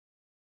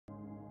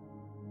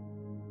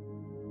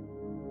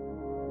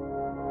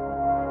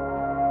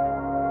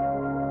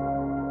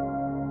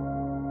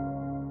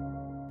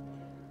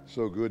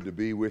So good to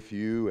be with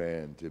you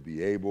and to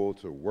be able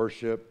to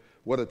worship.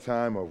 What a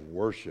time of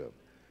worship,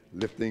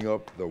 lifting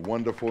up the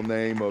wonderful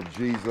name of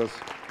Jesus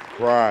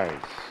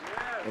Christ.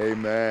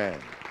 Amen.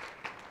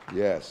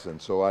 Yes,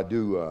 and so I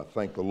do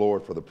thank the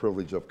Lord for the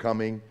privilege of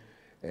coming,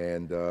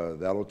 and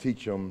that'll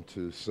teach them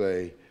to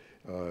say,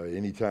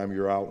 anytime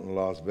you're out in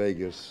Las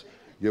Vegas,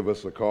 give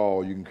us a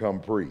call, you can come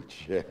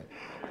preach.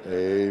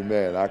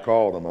 Amen. I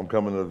called them. I'm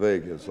coming to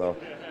Vegas.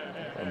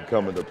 I'm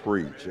coming to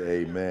preach.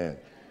 Amen.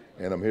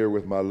 And I'm here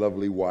with my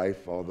lovely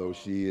wife, although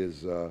she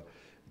is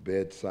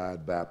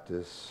bedside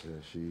Baptist.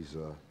 She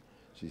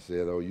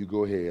said, "Oh, you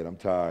go ahead. I'm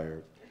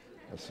tired."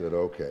 I said,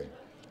 "Okay."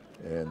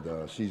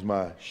 And she's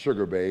my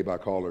sugar babe. I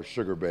call her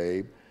Sugar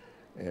Babe.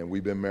 And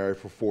we've been married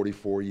for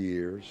 44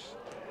 years.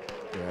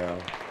 Yeah.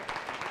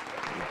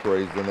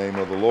 Praise the name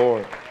of the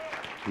Lord.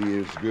 He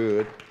is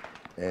good.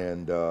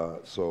 And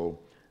so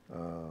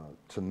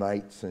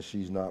tonight, since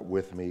she's not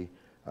with me,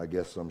 I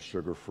guess I'm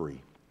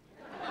sugar-free.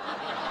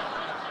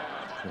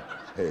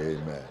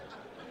 Amen.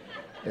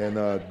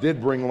 And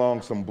did bring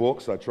along some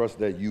books. I trust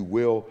that you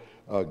will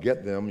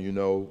get them. You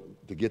know,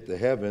 to get to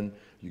heaven,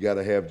 you got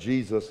to have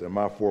Jesus and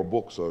my 4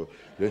 books. So,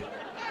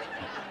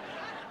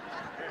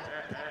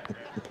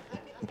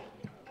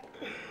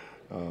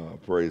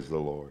 praise the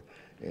Lord.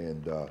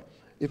 And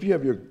if you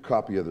have your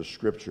copy of the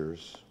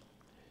scriptures,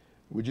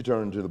 would you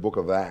turn to the book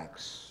of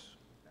Acts?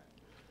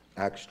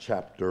 Acts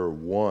chapter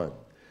 1.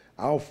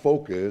 I'll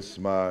focus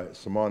my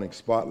sermonic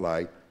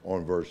spotlight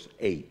on verse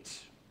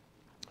 8.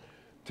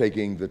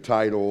 Taking the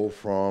title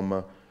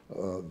from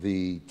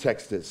the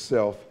text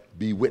itself,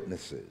 Be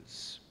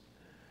Witnesses.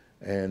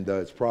 And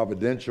it's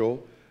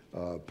providential.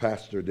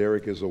 Pastor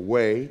Derek is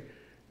away,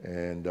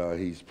 and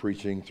he's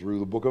preaching through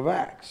the book of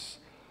Acts.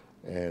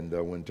 And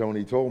when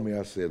Tony told me,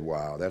 I said,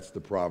 wow, that's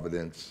the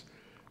providence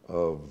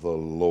of the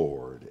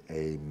Lord.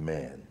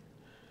 Amen.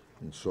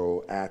 And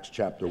so Acts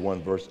chapter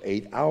 1, verse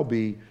 8, I'll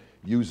be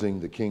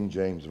using the King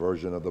James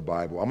Version of the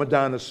Bible. I'm a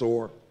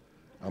dinosaur.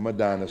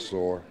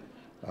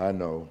 I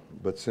know,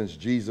 but since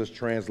Jesus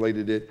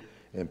translated it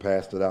and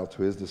passed it out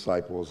to his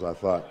disciples, I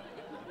thought,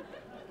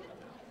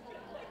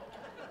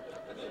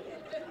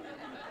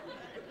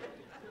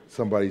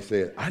 somebody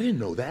said, I didn't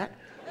know that.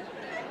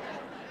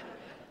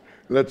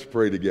 Let's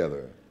pray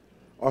together.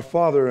 Our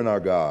Father and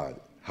our God,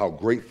 how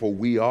grateful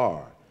we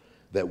are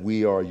that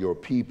we are your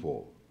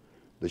people,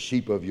 the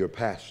sheep of your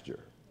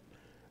pasture.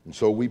 And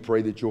so we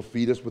pray that you'll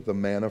feed us with the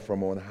manna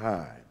from on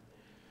high,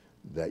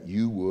 that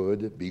you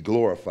would be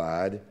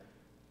glorified,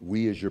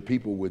 we as your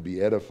people would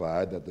be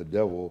edified, that the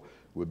devil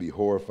would be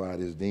horrified,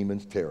 his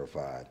demons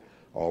terrified.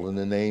 All in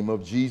the name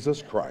of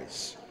Jesus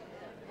Christ,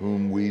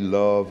 whom we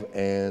love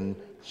and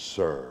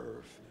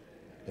serve.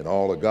 And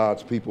all of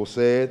God's people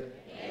said,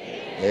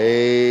 Amen.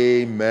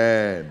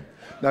 Amen.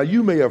 Now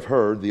you may have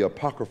heard the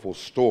apocryphal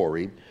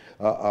story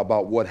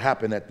about what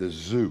happened at the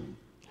zoo.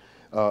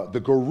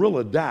 The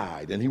gorilla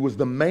died, and he was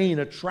the main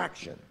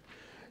attraction.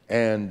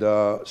 And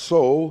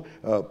so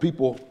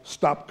people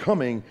stopped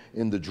coming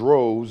in the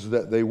droves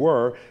that they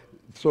were.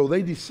 So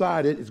they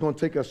decided it's going to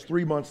take us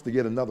 3 months to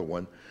get another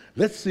one.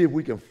 Let's see if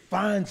we can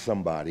find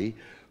somebody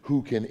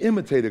who can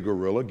imitate a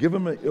gorilla, give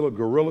him a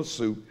gorilla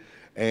suit,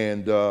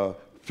 and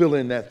fill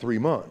in that 3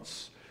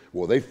 months.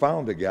 Well, they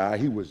found a guy.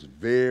 He was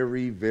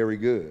very, very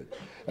good.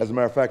 As a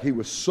matter of fact, he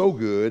was so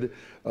good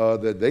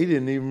that they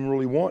didn't even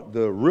really want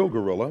the real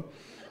gorilla.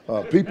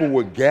 People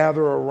would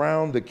gather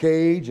around the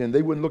cage and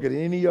they wouldn't look at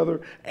any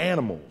other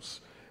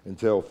animals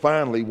until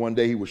finally one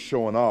day he was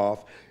showing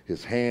off.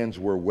 His hands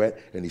were wet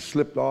and he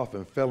slipped off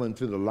and fell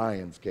into the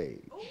lion's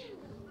cage.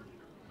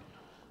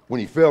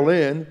 When he fell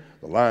in,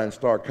 the lion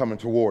started coming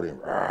toward him.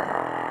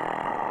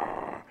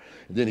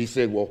 And then he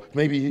said, well,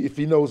 maybe if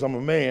he knows I'm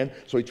a man,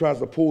 so he tries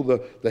to pull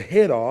the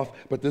head off,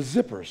 but the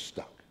zipper's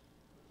stuck.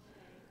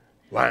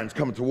 Lion's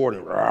coming toward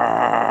him.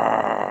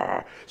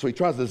 So he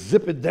tries to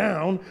zip it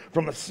down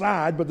from the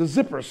side, but the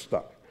zipper's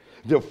stuck.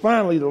 Until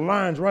finally the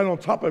lion's right on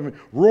top of him,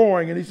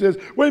 roaring, and he says,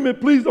 wait a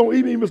minute, please don't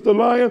eat me, Mr.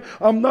 Lion.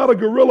 I'm not a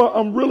gorilla.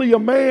 I'm really a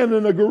man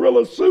in a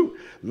gorilla suit.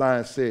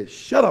 Lion said,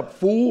 shut up,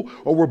 fool,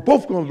 or we're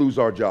both going to lose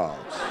our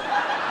jobs.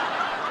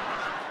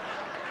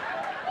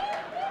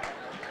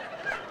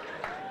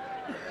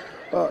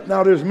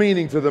 Now there's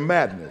meaning to the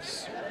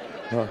madness.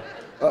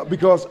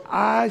 Because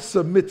I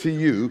submit to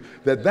you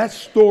that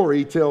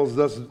story tells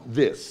us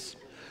this,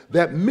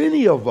 that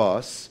many of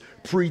us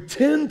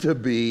pretend to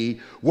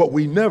be what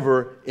we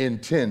never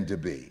intend to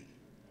be.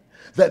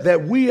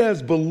 That we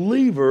as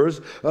believers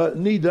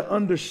need to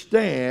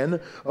understand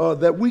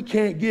that we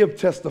can't give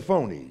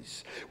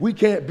testimonies. We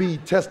can't be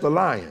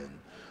test-a-lion.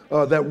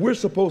 That we're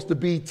supposed to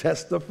be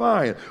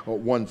testifying.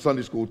 One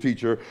Sunday school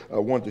teacher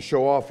wanted to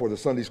show off for the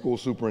Sunday school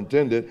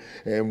superintendent,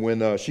 and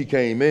when she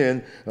came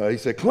in, he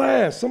said,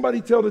 class,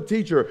 somebody tell the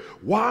teacher,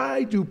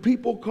 why do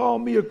people call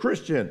me a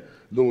Christian?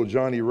 Little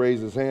Johnny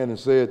raised his hand and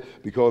said,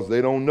 because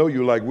they don't know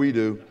you like we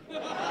do.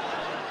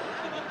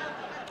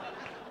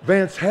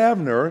 Vance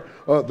Havner,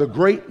 the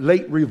great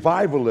late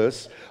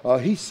revivalist,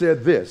 he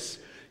said this.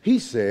 He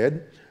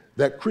said,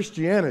 that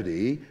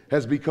Christianity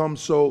has become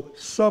so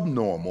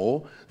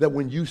subnormal that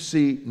when you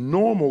see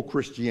normal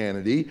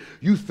Christianity,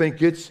 you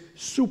think it's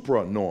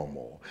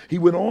supranormal. He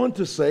went on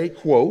to say,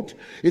 quote,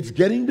 "It's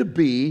getting to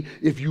be,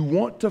 if you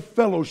want to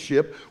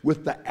fellowship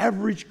with the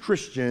average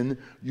Christian,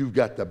 you've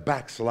got to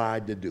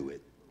backslide to do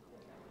it."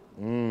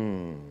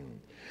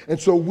 And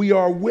so we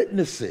are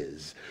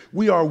witnesses.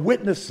 We are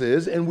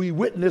witnesses, and we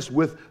witness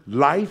with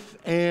life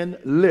and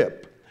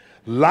lip.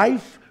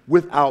 Life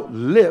without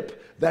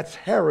lip, that's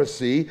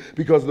heresy,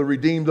 because the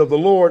redeemed of the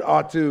Lord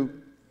ought to.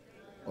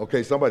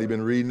 Okay, somebody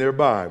been reading their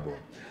Bible.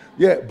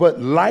 Yeah, but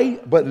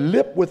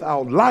lip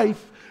without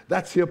life,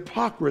 that's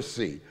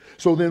hypocrisy.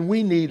 So then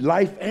we need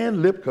life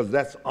and lip, because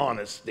that's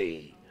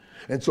honesty.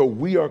 And so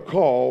we are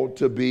called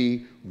to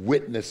be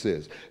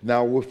witnesses.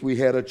 Now, if we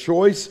had a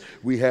choice,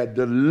 we had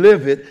to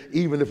live it,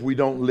 even if we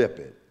don't lip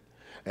it.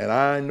 And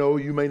I know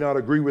you may not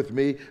agree with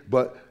me,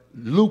 but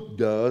Luke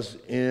does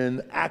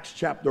in Acts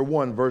chapter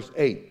 1, verse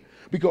 8.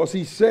 Because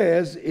he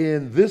says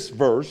in this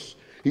verse,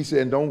 he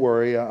said, don't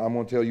worry, I'm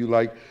going to tell you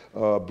like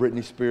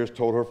Britney Spears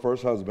told her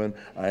first husband,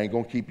 I ain't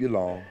going to keep you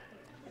long.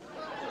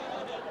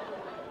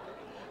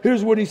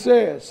 Here's what he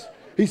says.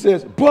 He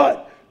says,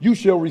 but you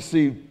shall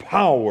receive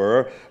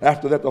power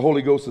after that the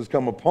Holy Ghost has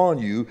come upon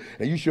you,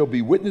 and you shall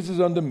be witnesses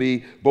unto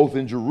me, both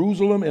in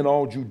Jerusalem and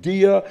all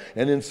Judea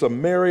and in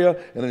Samaria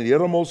and in the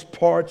uttermost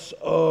parts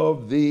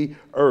of the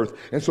earth.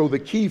 And so the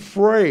key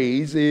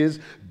phrase is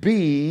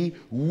be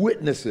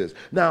witnesses.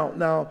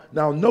 Now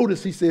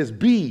notice he says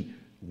be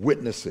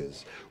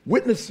witnesses.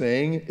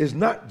 Witnessing is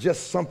not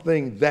just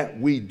something that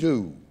we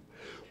do.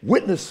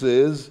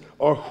 Witnesses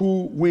are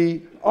who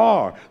we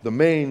are. The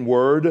main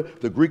word,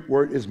 the Greek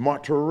word, is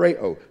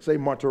martyreo. Say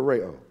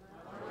martyreo.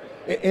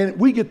 And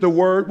we get the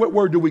word, what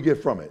word do we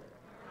get from it?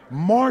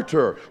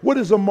 Martyr. What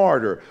is a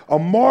martyr? A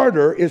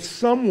martyr is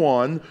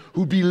someone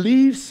who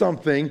believes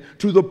something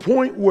to the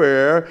point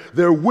where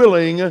they're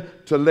willing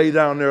to lay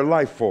down their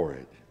life for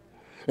it.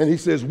 And he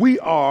says, we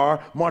are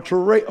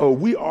martyreo.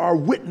 We are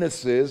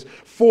witnesses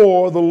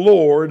for the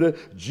Lord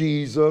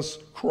Jesus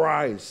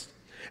Christ.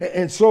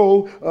 And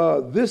so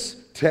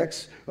this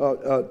text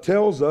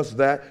tells us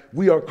that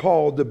we are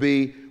called to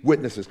be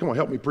witnesses. Come on,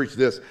 help me preach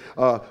this.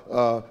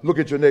 Look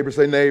at your neighbor,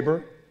 say,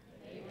 neighbor.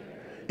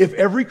 If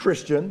every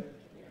Christian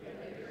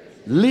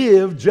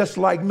lived just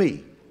like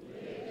me,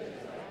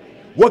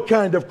 what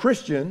kind of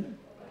Christian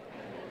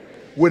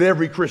would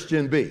every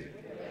Christian be?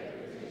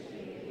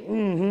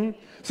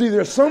 See,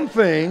 there are some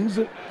things,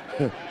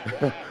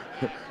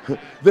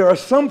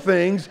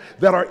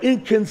 that are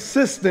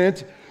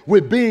inconsistent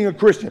with being a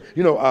Christian.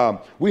 You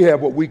know, we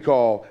have what we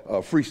call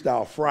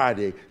Freestyle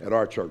Friday at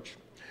our church.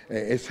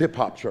 It's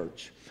hip-hop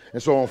church.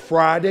 And so on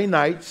Friday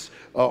nights,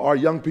 our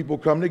young people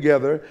come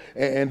together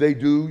and they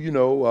do, you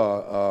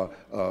know,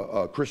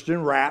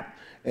 Christian rap,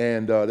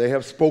 and they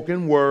have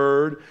spoken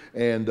word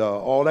and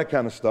all that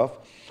kind of stuff.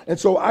 And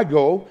so I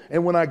go,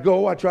 and when I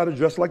go, I try to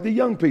dress like the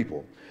young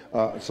people.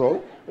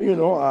 So, you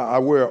know, I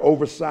wear an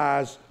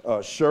oversized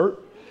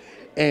shirt.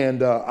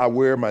 And I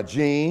wear my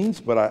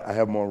jeans, but I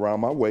have them around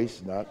my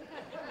waist, not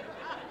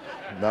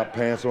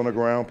pants on the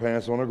ground,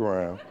 pants on the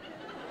ground.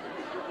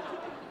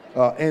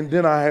 And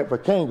then I have a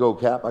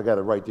Kango cap. I got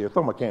it right there.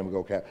 Throw my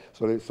Kango cap.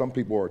 So some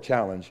people are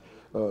challenged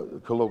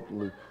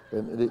colloquially.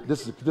 And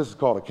this is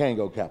called a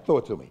Kango cap. Throw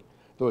it to me.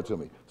 Throw it to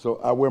me. So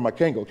I wear my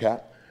Kango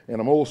cap,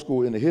 and I'm old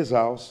school into his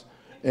house,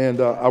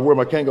 and I wear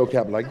my Kango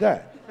cap like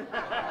that.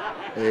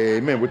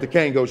 Amen. With the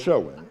Kango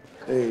showing.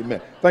 Amen.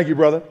 Thank you,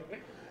 brother.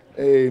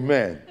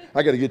 Amen.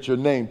 I got to get your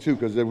name too,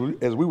 because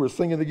as we were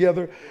singing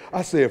together,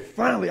 I said,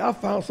 finally, I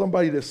found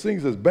somebody that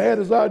sings as bad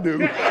as I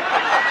do.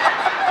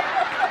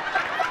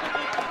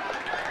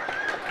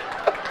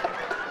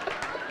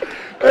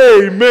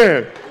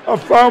 Amen. I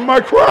found my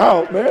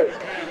crowd, man.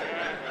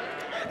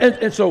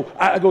 And so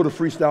I go to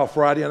Freestyle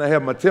Friday, and I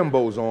have my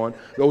Timbos on.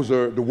 Those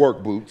are the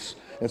work boots.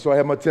 And so I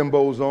have my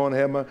Timbos on,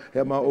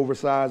 have my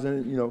oversized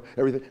and, you know,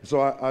 everything.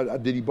 So I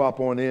diddy bop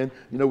on in,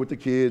 you know, with the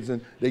kids,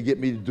 and they get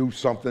me to do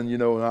something, you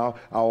know, and I'll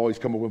always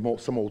come up with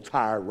some old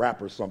tired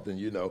rap or something,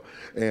 you know.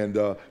 And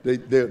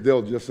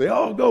they'll just say,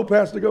 oh, go,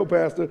 Pastor,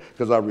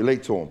 because I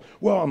relate to them.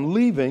 Well, I'm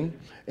leaving,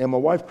 and my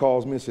wife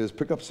calls me and says,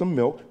 pick up some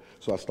milk.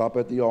 So I stop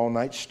at the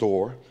all-night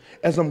store.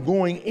 As I'm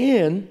going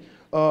in,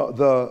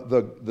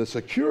 the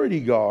security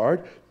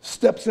guard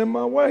steps in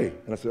my way.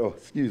 And I say, oh,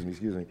 excuse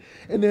me.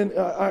 And then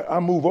I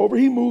move over.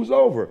 He moves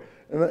over.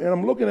 And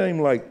I'm looking at him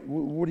like,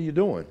 what are you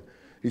doing?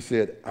 He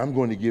said, I'm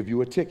going to give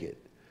you a ticket.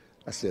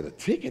 I said, a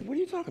ticket? What are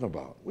you talking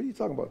about? What are you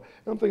talking about?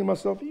 And I'm thinking to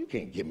myself, you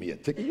can't give me a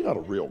ticket. You're not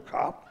a real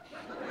cop.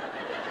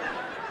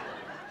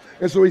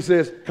 And so he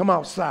says, come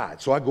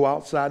outside. So I go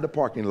outside the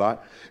parking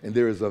lot, and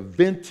there is a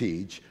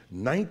vintage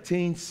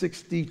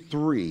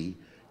 1963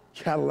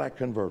 Cadillac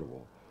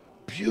convertible.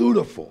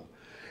 Beautiful.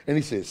 And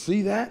he said,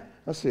 see that?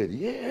 I said,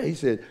 yeah. He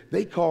said,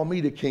 they call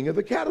me the king of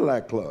the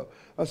Cadillac Club.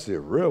 I said,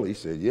 really? He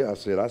said, yeah. I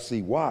said, I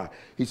see why.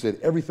 He said,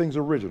 everything's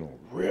original.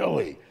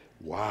 Really?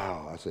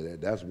 Wow. I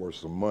said, that's worth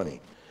some money.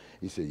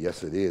 He said,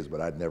 yes, it is,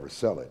 but I'd never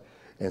sell it.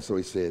 And so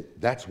he said,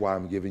 that's why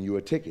I'm giving you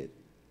a ticket.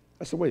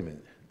 I said, wait a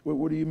minute.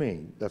 What do you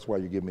mean? That's why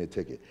you give me a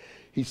ticket.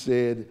 He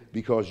said,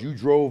 because you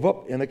drove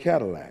up in a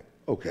Cadillac.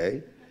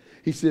 Okay.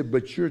 He said,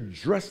 but you're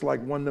dressed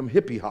like one of them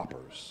hippie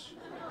hoppers.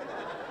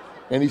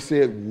 And he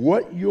said,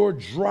 what you're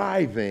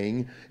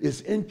driving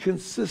is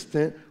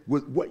inconsistent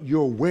with what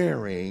you're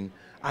wearing.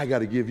 I got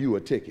to give you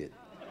a ticket.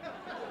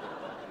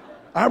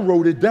 I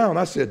wrote it down.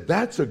 I said,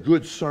 that's a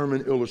good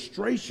sermon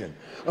illustration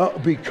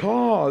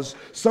because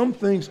some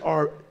things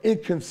are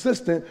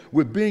inconsistent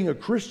with being a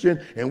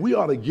Christian, and we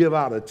ought to give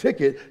out a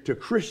ticket to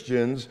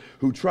Christians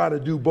who try to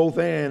do both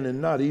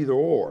and not either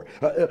or.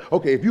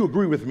 Okay, if you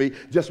agree with me,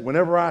 just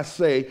whenever I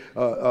say,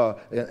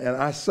 and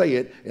I say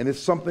it, and it's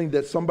something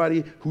that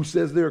somebody who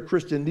says they're a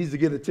Christian needs to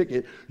get a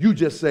ticket, you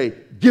just say,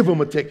 give them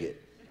a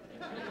ticket.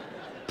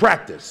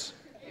 Practice.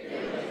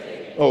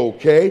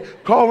 Okay,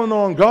 calling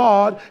on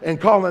God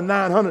and calling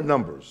 900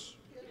 numbers.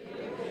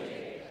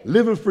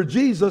 Living for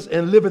Jesus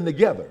and living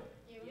together.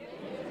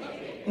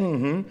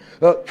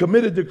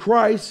 Committed to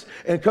Christ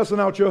and cussing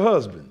out your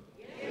husband.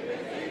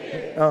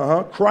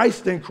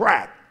 Christ and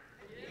crack.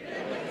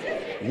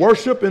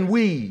 Worship and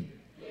weed.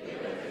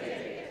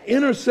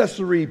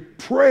 Intercessory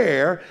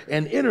prayer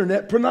and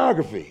internet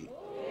pornography.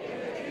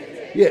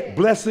 Yeah,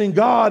 blessing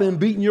God and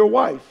beating your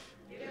wife.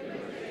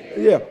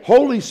 Yeah,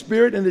 Holy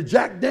Spirit and the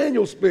Jack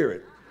Daniel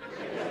spirit.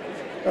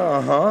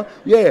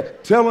 Yeah,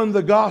 telling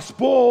the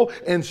gospel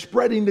and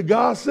spreading the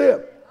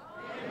gossip.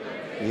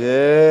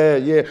 Yeah,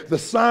 the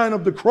sign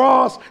of the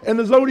cross and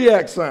the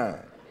zodiac sign.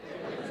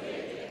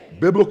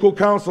 Biblical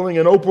counseling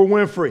and Oprah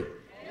Winfrey.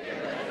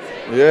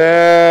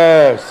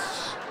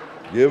 Yes,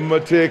 give them a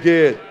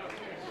ticket.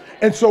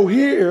 And so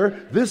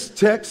here, this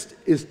text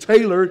is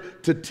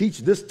tailored to teach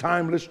this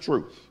timeless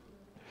truth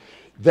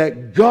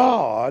that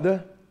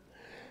God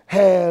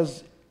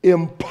has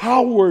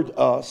empowered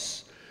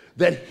us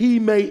that he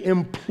may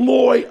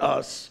employ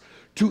us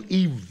to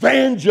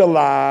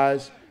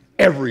evangelize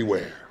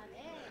everywhere.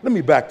 Let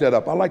me back that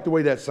up. I like the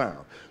way that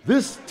sounds.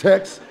 This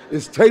text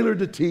is tailored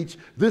to teach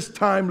this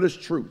timeless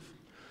truth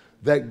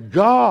that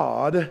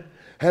God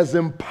has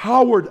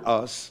empowered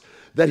us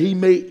that he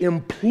may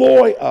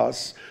employ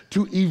us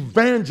to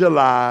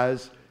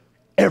evangelize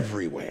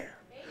everywhere.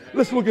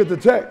 Let's look at the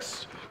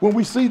text. When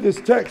we see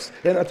this text,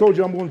 and I told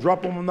you I'm going to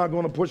drop them, I'm not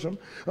going to push them.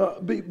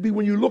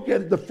 When you look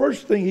at it, the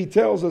first thing he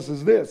tells us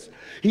is this.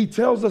 He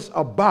tells us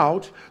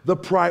about the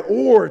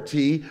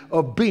priority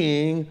of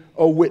being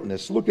a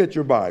witness. Look at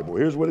your Bible.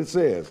 Here's what it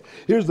says.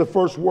 Here's the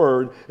first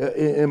word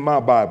in my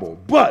Bible.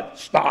 But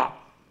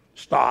stop.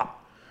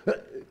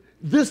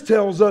 This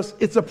tells us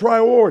it's a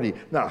priority.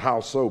 Now, how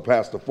so,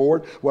 Pastor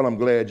Ford? Well, I'm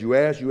glad you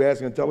asked. You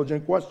ask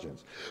intelligent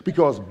questions.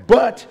 Because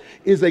but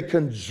is a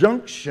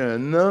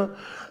conjunction.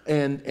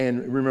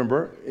 And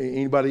remember,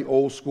 anybody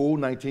old school,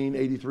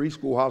 1983,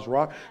 Schoolhouse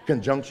Rock,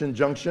 conjunction,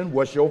 junction,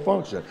 what's your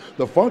function?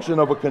 The function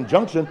of a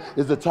conjunction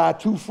is to tie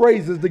two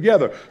phrases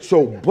together.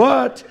 So,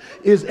 but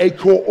is a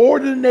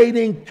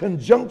coordinating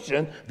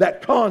conjunction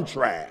that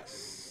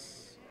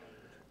contrasts.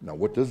 Now,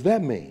 what does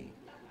that mean?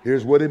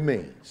 Here's what it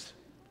means.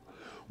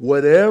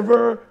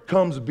 Whatever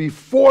comes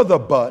before the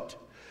but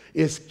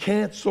is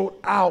canceled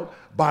out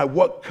by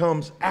what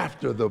comes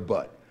after the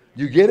but.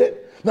 You get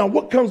it? Now,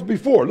 what comes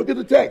before? Look at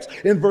the text.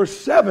 In verse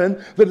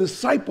 7, the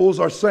disciples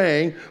are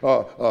saying,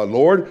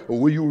 Lord,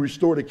 will you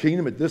restore the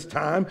kingdom at this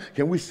time?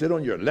 Can we sit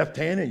on your left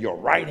hand and your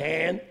right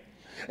hand?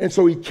 And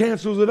so he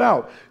cancels it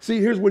out. See,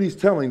 here's what he's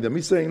telling them.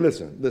 He's saying,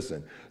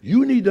 listen,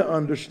 you need to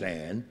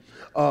understand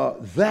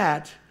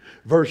that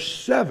verse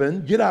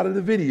 7, get out of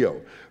the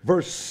video.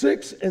 Verse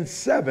 6 and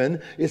 7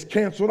 is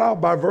canceled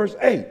out by verse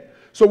 8.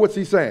 So what's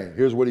he saying?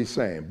 Here's what he's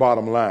saying,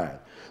 bottom line.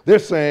 They're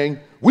saying,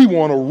 we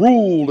want to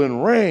rule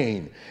and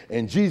reign.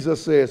 And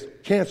Jesus says,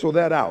 cancel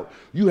that out.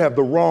 You have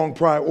the wrong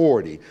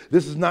priority.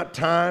 This is not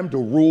time to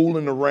rule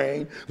and to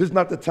reign. This is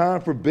not the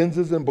time for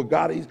Benzes and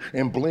Bugattis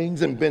and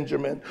blings and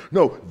Benjamin.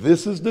 No,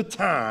 this is the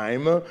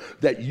time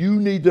that you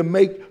need to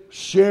make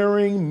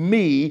sharing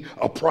me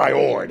a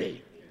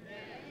priority.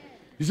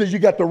 He says, you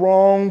got the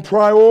wrong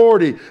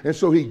priority. And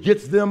so he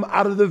gets them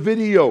out of the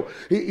video.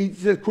 He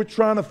said, quit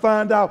trying to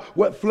find out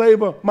what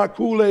flavor my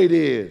Kool-Aid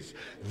is.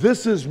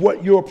 This is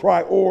what your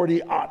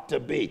priority ought to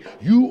be.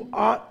 You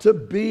ought to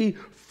be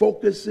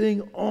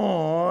focusing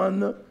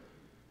on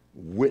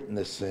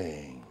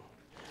witnessing.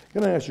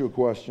 Can I ask you a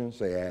question?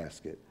 Say,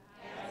 ask it.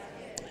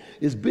 Ask it.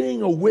 Is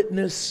being a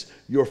witness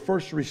your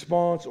first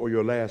response or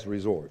your last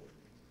resort?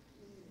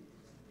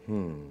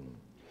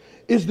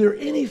 Is there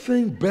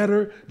anything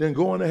better than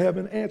going to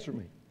heaven? Answer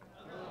me.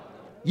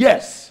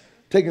 Yes,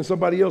 taking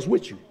somebody else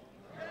with you.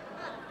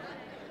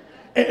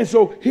 And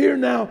so here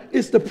now,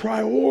 it's the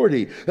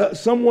priority.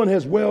 Someone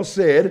has well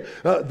said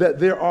that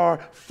there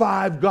are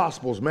 5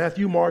 gospels,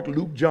 Matthew, Mark,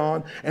 Luke,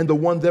 John, and the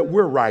one that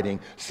we're writing.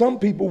 Some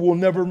people will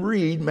never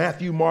read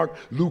Matthew, Mark,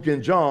 Luke,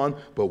 and John,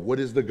 but what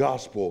is the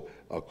gospel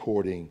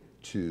according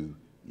to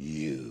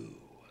you?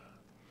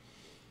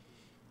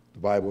 The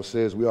Bible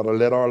says we ought to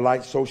let our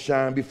light so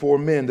shine before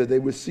men that they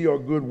would see our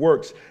good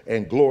works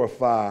and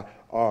glorify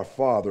our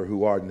Father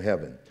who art in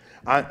heaven.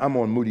 I'm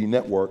on Moody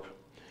Network,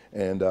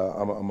 and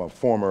I'm a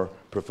former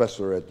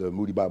professor at the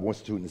Moody Bible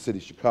Institute in the city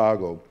of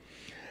Chicago.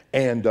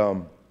 And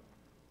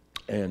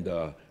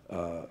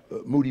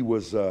Moody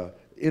was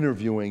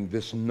interviewing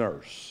this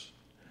nurse.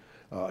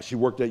 She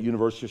worked at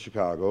University of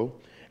Chicago,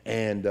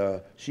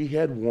 and she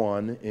had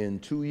won in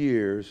 2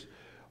 years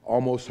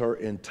almost her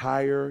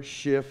entire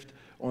shift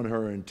on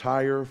her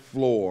entire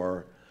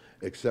floor,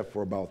 except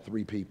for about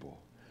 3 people.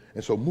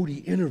 And so Moody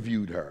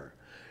interviewed her,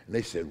 and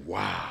they said,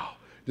 wow,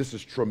 this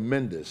is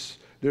tremendous.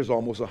 There's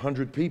almost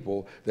 100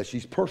 people that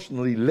she's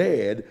personally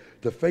led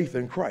to faith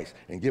in Christ.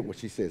 And get what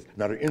she says.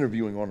 Now they're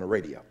interviewing on the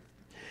radio.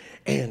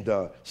 And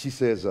she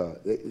says,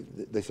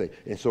 they say,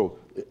 and so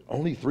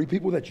only 3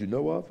 people that you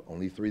know of?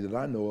 Only 3 that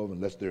I know of,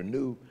 unless they're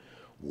new.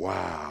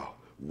 Wow,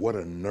 what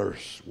a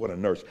nurse, what a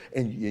nurse.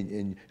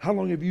 And how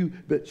long have you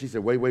been? She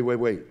said, wait.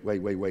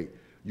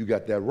 You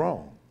got that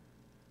wrong.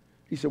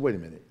 He said, wait a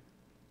minute.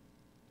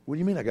 What do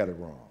you mean I got it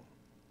wrong?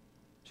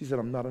 She said,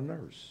 I'm not a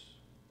nurse.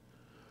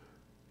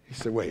 He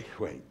said, wait.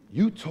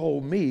 You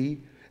told me,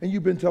 and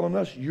you've been telling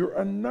us you're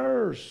a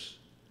nurse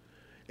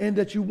and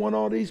that you won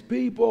all these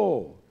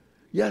people.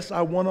 Yes,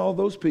 I won all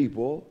those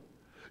people.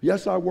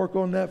 Yes, I work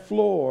on that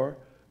floor,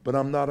 but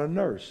I'm not a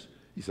nurse.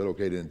 He said,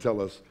 okay, then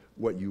tell us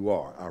what you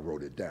are. I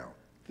wrote it down.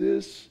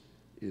 This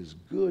is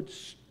good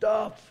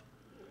stuff.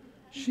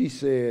 She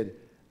said,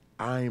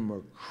 I'm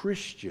a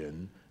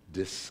Christian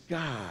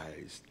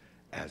disguised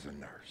as a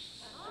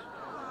nurse.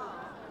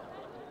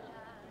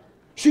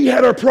 She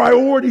had her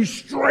priorities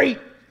straight.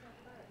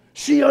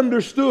 She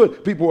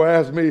understood. People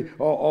ask me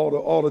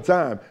all the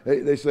time.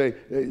 They say,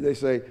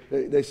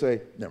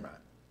 never mind.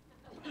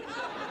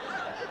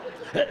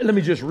 Let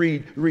me just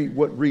read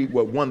what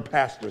one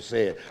pastor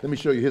said. Let me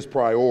show you his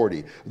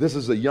priority. This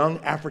is a young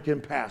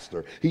African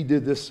pastor. He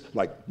did this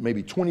like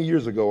maybe 20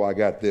 years ago. I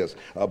got this,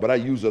 but I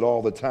use it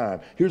all the time.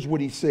 Here's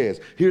what he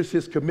says. Here's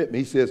his commitment.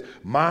 He says,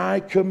 my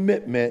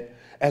commitment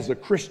as a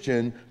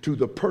Christian to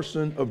the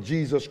person of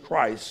Jesus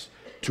Christ,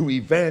 to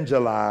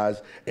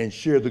evangelize and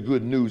share the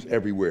good news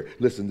everywhere.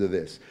 Listen to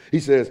this.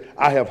 He says,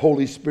 I have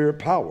Holy Spirit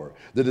power.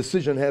 The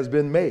decision has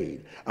been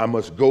made. I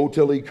must go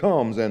till he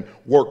comes and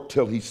work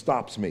till he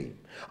stops me.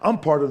 I'm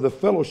part of the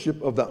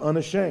fellowship of the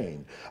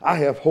unashamed. I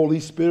have Holy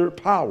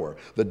Spirit power.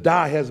 The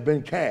die has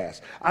been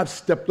cast. I've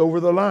stepped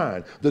over the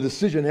line. The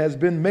decision has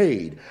been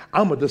made.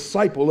 I'm a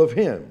disciple of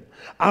him.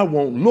 I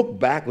won't look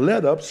back,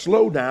 let up,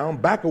 slow down,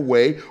 back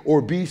away,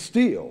 or be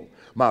still.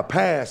 My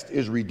past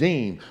is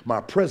redeemed.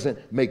 My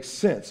present makes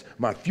sense.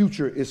 My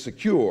future is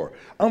secure.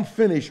 I'm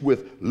finished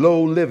with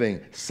low living,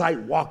 sight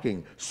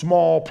walking,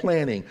 small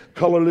planning,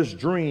 colorless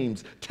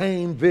dreams,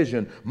 tame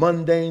vision,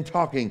 mundane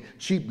talking,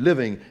 cheap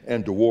living,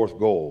 and dwarf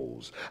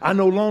goals. I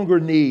no longer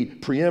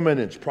need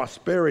preeminence,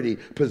 prosperity,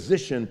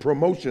 position,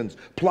 promotions,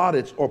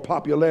 plaudits, or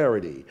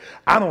popularity.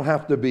 I don't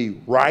have to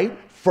be right,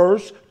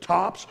 first,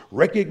 tops,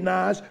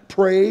 recognized,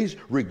 praised,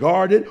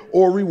 regarded,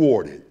 or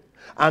rewarded.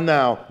 I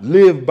now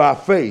live by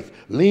faith,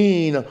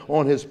 lean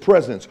on his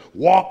presence,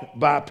 walk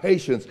by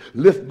patience,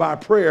 live by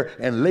prayer,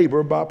 and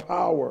labor by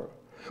power.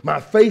 My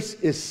face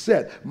is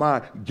set,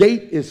 my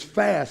gait is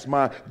fast,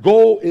 my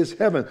goal is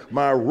heaven,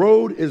 my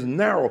road is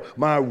narrow,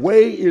 my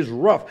way is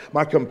rough,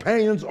 my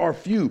companions are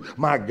few,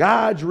 my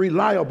guide's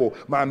reliable,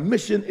 my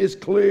mission is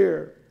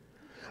clear.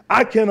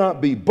 I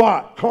cannot be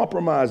bought,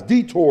 compromised,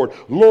 detoured,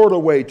 lured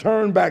away,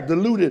 turned back,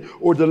 deluded,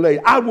 or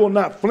delayed. I will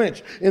not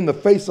flinch in the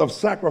face of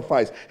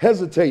sacrifice,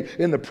 hesitate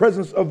in the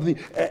presence of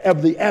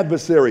the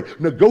adversary,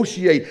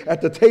 negotiate at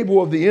the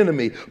table of the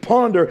enemy,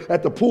 ponder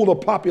at the pool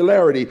of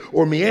popularity,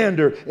 or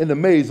meander in the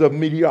maze of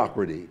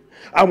mediocrity.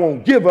 I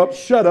won't give up,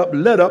 shut up,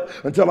 let up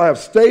until I have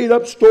stayed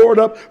up, stored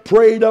up,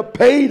 prayed up,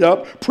 paid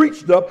up,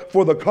 preached up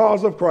for the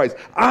cause of Christ.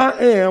 I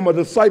am a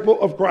disciple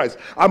of Christ.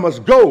 I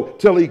must go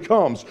till he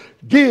comes,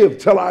 give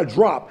till I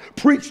drop,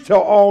 preach till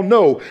all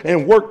know,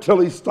 and work till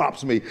he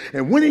stops me.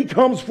 And when he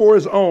comes for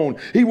his own,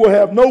 he will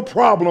have no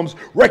problems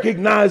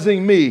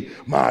recognizing me.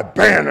 My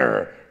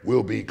banner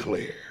will be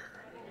clear.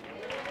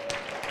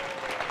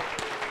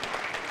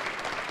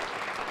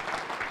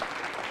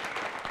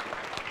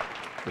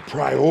 The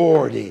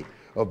priority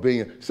of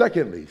being,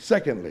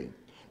 secondly,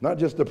 not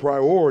just the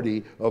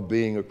priority of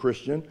being a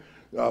Christian,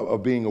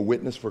 of being a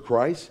witness for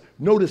Christ.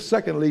 Notice,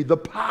 secondly, the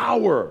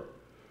power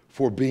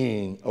for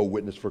being a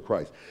witness for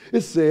Christ. He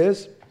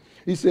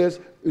says,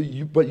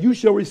 but you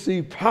shall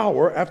receive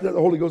power after that the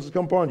Holy Ghost has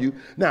come upon you.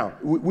 Now,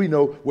 we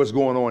know what's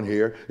going on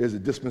here. There's a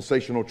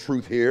dispensational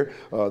truth here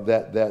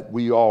that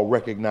we all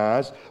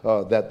recognize,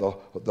 that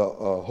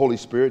the Holy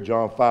Spirit,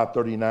 John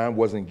 5:39,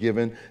 wasn't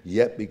given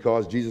yet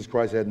because Jesus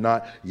Christ had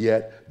not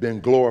yet been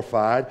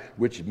glorified,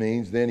 which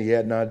means then he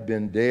had not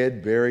been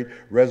dead, buried,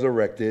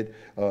 resurrected,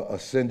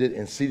 ascended,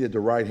 and seated at the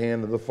right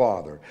hand of the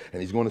Father.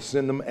 And he's going to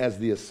send them as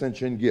the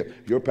ascension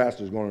gift. Your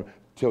pastor is going to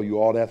tell you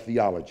all that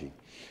theology.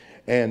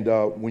 And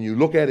when you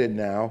look at it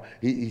now,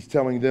 he's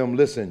telling them,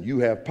 listen, you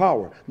have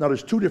power. Now,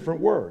 there's 2 different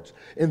words.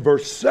 In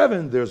verse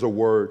 7, there's a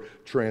word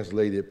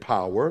translated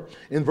power.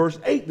 In verse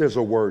 8, there's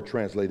a word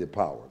translated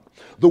power.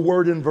 The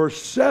word in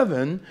verse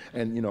 7,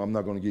 and I'm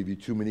not going to give you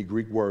too many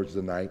Greek words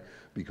tonight,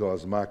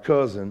 because my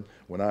cousin,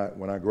 when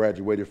I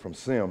graduated from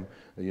SIM,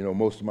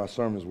 most of my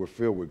sermons were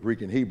filled with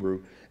Greek and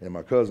Hebrew, and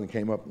my cousin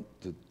came up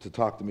to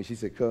talk to me. She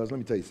said, "Cuz, let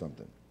me tell you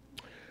something.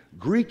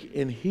 Greek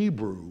and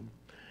Hebrew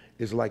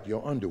is like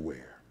your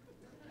underwear.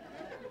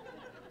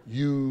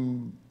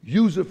 You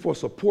use it for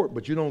support,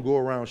 but you don't go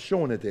around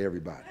showing it to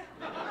everybody."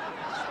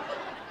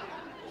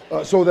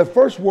 So the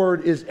first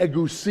word is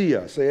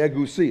egousia. Say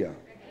egousia.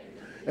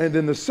 And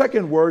then the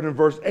second word in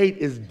verse 8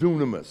 is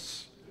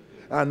dunamis.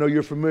 I know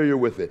you're familiar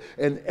with it.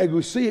 And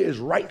egousia is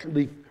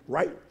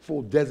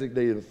rightful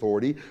designated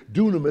authority.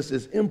 Dunamis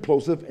is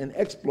implosive and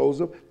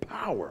explosive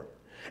power.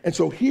 And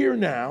so here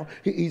now,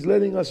 he's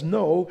letting us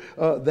know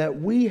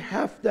that we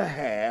have to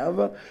have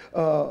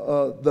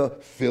the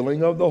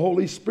filling of the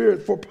Holy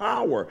Spirit for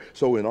power.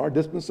 So in our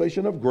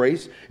dispensation of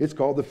grace, it's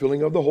called the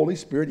filling of the Holy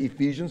Spirit,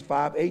 Ephesians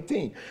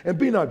 5:18. And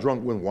be not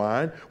drunk with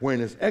wine,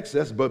 wherein is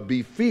excess, but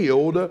be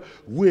filled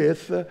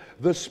with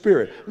the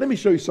Spirit. Let me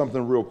show you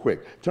something real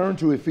quick. Turn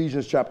to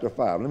Ephesians chapter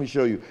 5. Let me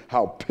show you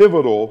how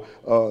pivotal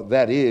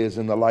that is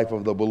in the life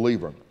of the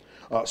believer.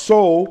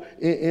 So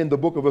in the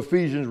book of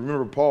Ephesians,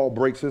 remember, Paul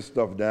breaks his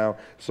stuff down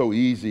so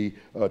easy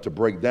to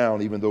break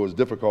down, even though it's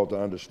difficult to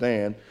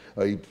understand.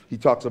 He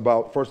talks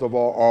about, first of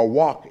all, our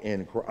wealth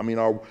in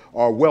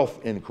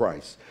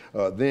Christ.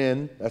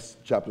 Then, that's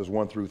chapters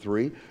 1 through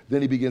 3.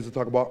 Then he begins to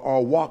talk about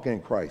our walk in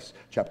Christ,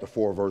 chapter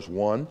 4, verse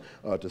 1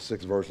 to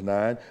 6, verse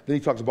 9. Then he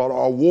talks about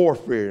our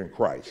warfare in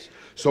Christ.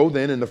 So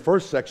then in the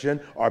first section,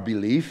 our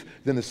belief,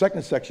 then the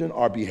second section,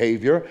 our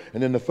behavior,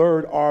 and then the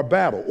third, our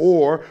battle,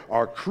 or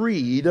our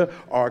creed,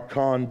 our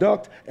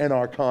conduct, and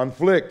our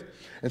conflict.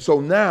 And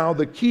so now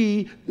the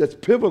key that's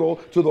pivotal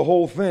to the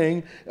whole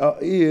thing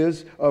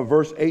is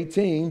verse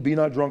 18, be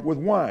not drunk with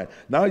wine.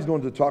 Now he's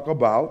going to talk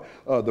about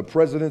the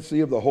presidency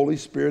of the Holy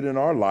Spirit in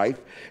our life,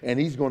 and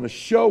he's going to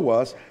show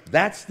us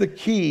that's the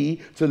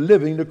key to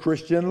living the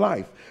Christian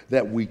life,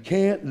 that we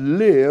can't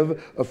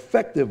live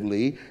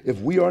effectively if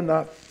we are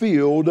not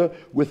filled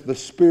with the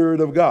Spirit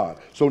of God.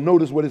 So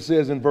notice what it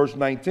says in verse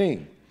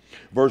 19.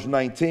 Verse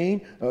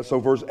 19,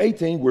 verse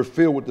 18, we're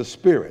filled with the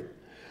Spirit.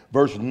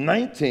 Verse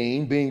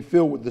 19, being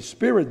filled with the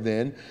Spirit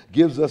then,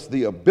 gives us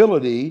the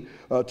ability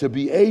to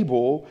be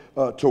able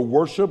to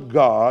worship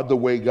God the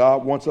way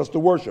God wants us to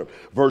worship.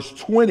 Verse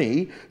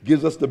 20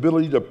 gives us the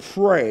ability to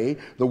pray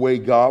the way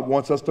God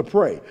wants us to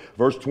pray.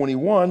 Verse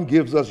 21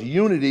 gives us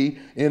unity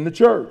in the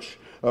church.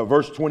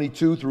 Verse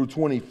 22 through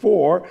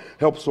 24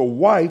 helps a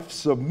wife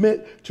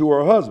submit to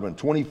her husband.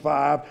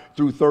 25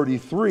 through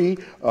 33,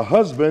 a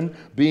husband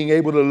being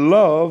able to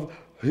love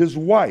his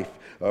wife.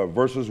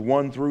 Verses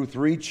 1 through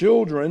 3,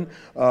 children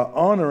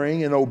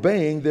honoring and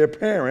obeying their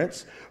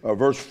parents.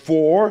 Verse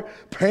 4,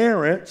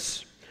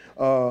 parents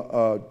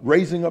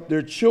raising up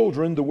their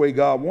children the way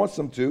God wants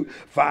them to.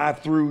 5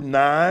 through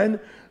 9,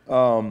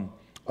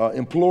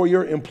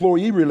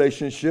 employer-employee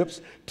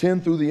relationships.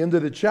 10 through the end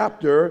of the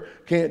chapter,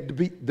 can't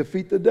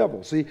defeat the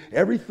devil. See,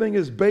 everything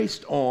is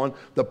based on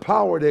the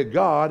power that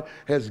God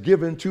has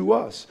given to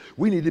us.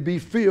 We need to be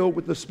filled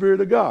with the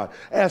Spirit of God.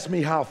 Ask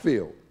me how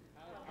filled.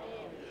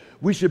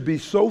 We should be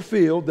so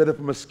filled that if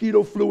a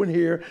mosquito flew in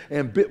here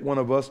and bit one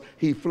of us,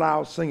 he'd fly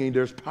out singing,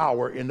 there's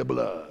power in the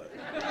blood.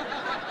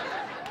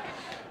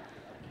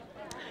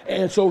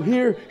 And so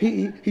here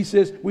he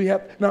says we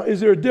have, now is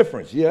there a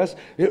difference? Yes.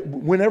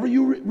 Whenever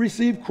you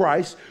receive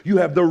Christ, you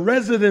have the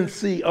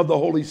residency of the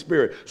Holy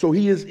Spirit. So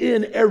he is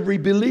in every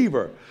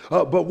believer.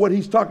 But what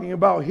he's talking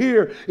about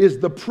here is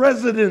the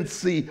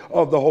presidency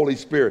of the Holy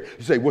Spirit.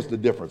 You say, what's the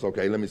difference?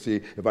 Okay, let me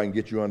see if I can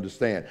get you to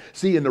understand.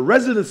 See, in the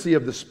residency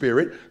of the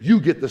Spirit, you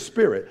get the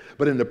Spirit.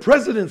 But in the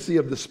presidency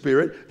of the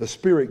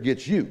Spirit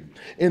gets you.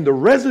 In the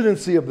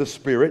residency of the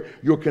Spirit,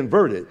 you're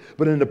converted.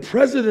 But in the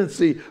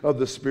presidency of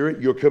the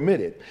Spirit, you're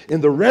committed.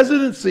 In the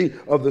residency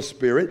of the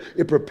Spirit,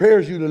 it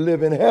prepares you to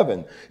live in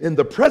heaven. In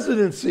the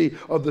presidency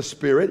of the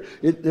Spirit,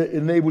 it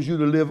enables you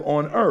to live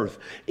on earth.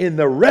 In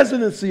the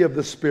residency of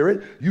the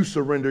Spirit, you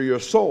surrender your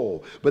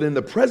soul. But in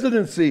the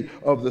presidency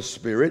of the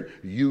Spirit,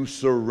 you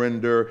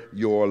surrender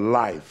your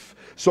life.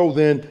 So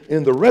then,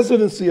 in the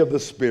residency of the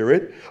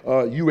Spirit,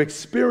 you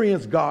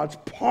experience God's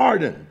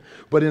pardon.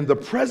 But in the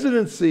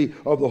presidency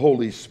of the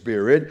Holy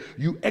Spirit,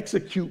 you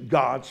execute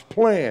God's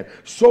plan.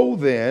 So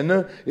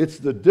then, it's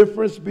the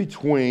difference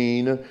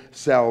between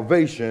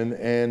salvation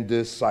and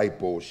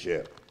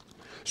discipleship.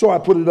 So I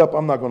put it up.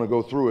 I'm not going to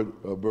go through it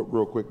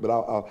real quick, but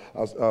how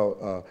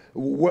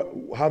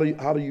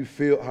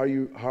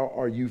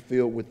are you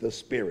filled with the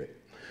Spirit?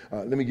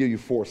 Let me give you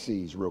 4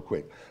 C's real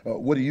quick.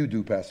 What do you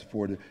do, Pastor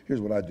Ford?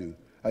 Here's what I do.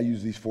 I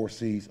use these 4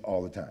 C's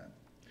all the time.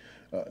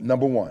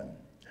 Number 1,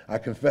 I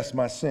confess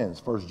my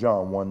sins. 1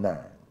 John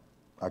 1:9.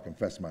 I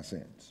confess my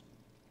sins.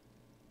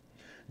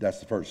 That's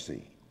the first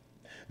C.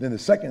 Then the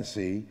second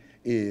C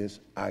is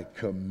I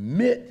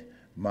commit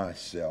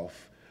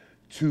myself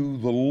to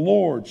the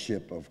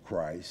lordship of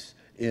Christ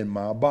in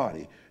my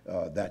body.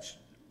 That's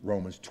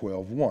Romans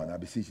 12:1. I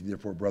beseech you,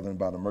 therefore, brethren,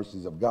 by the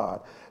mercies of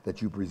God,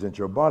 that you present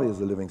your body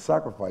as a living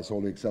sacrifice,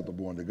 wholly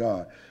acceptable unto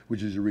God,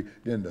 which is your...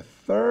 Then the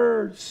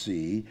third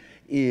C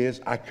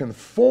is I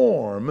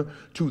conform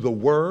to the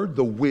word,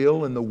 the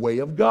will, and the way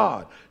of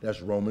God.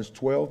 That's Romans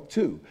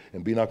 12:2.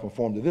 And be not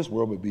conformed to this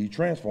world, but be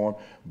transformed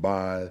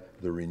by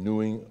the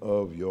renewing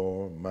of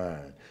your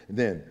mind. And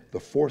then the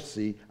fourth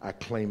C, I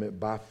claim it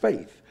by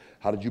faith.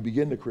 How did you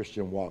begin the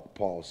Christian walk,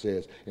 Paul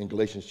says in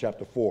Galatians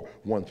chapter 4,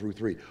 1 through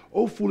 3.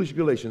 O foolish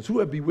Galatians, who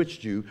have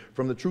bewitched you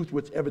from the truth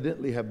which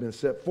evidently have been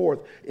set forth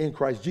in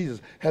Christ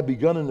Jesus, have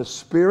begun in the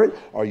spirit,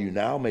 are you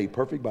now made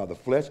perfect by the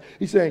flesh?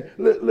 He's saying,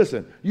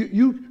 listen,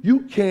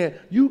 you can't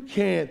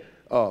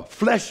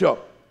flesh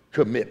up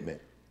commitment.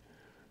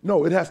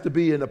 No, it has to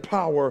be in the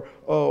power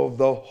of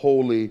the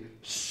Holy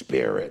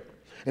Spirit.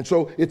 And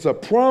so it's a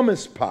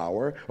promise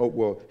power. Oh,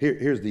 well,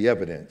 here's the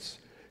evidence.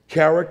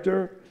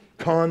 Character,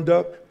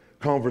 conduct,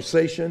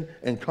 conversation,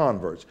 and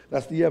converts.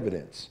 That's the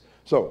evidence.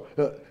 So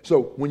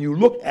when you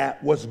look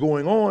at what's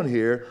going on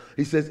here,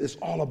 he says it's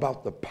all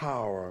about the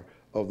power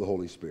of the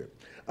Holy Spirit.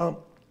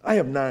 I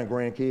have 9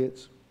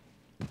 grandkids.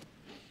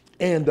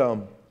 And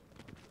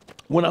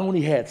when I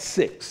only had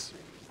 6,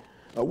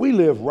 we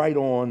live right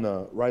on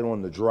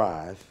the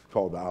drive,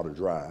 called the Outer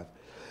Drive.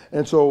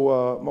 And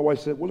so my wife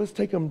said, well, let's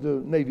take them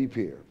to Navy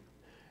Pier.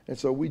 And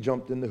so we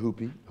jumped in the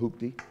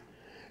hoopty,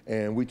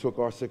 and we took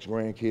our 6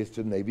 grandkids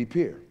to Navy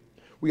Pier.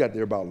 We got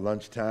there about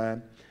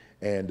lunchtime,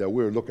 and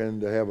we were looking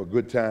to have a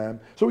good time.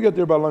 So we got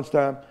there about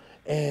lunchtime,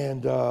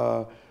 and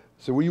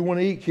said, "What do you want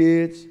to eat,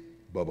 kids?"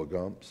 Bubba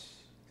Gumps.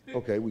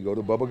 Okay, we go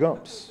to Bubba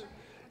Gumps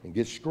and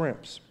get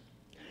scrimps.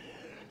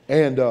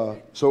 And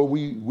so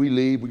we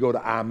leave. We go to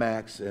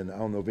IMAX, and I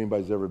don't know if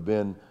anybody's ever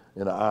been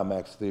in an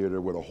IMAX theater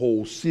where the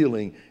whole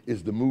ceiling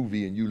is the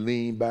movie, and you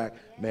lean back.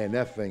 Man,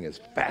 that thing is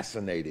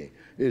fascinating.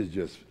 It's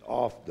just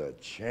off the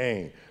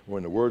chain.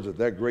 When the words of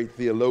that great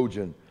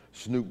theologian,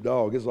 Snoop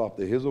Dogg, is off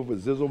the hizzle for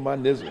zizzle my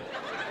nizzle.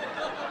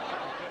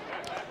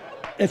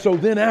 And so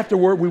then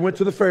afterward, we went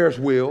to the Ferris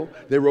wheel.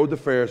 They rode the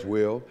Ferris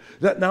wheel.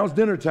 Now it's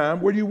dinner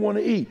time. Where do you want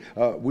to eat?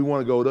 We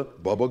want to go to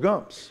Bubba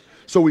Gump's.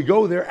 So we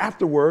go there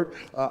afterward.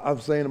 I'm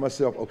saying to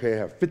myself, okay, I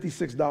have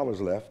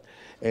 $56 left,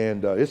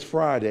 and it's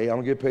Friday. I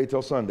don't get paid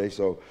till Sunday,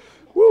 so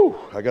whoo,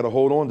 I got to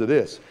hold on to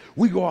this.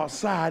 We go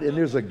outside, and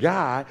there's a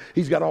guy.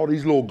 He's got all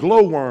these little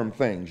glowworm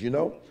things, you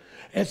know.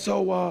 And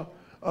so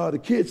the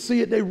kids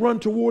see it, they run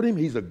toward him.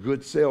 He's a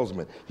good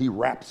salesman. He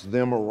wraps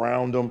them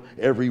around them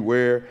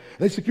everywhere.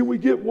 They said, "Can we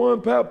get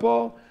one,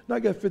 Papa?" And I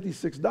got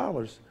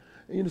 $56.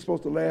 And you're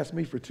supposed to last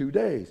me for 2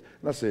 days.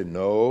 And I said,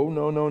 no.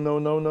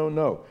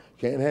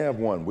 Can't have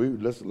one.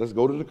 Let's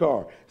go to the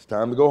car. It's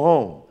time to go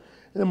home.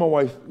 And then my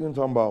wife, talking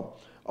about,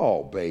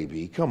 "Oh,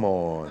 baby, come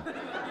on.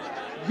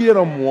 Get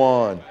them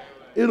one.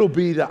 It'll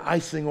be the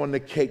icing on the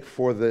cake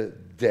for the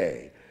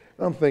day."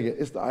 I'm thinking,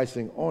 it's the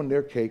icing on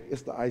their cake.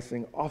 It's the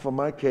icing off of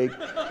my cake.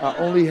 I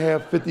only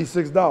have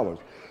 $56.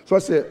 So I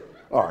said,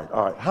 all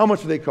right. How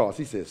much do they cost?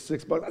 He said,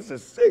 $6. I said,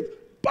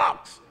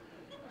 $6?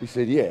 He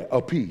said, yeah,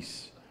 a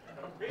piece.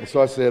 And so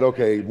I said,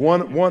 okay,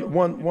 one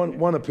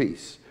a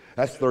piece.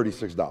 That's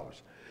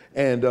 $36.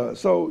 And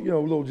so,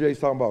 little Jay's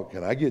talking about,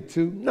 can I get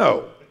 2?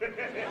 No.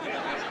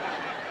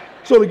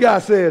 So the guy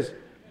says,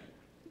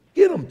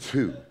 get them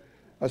 2.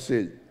 I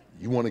said,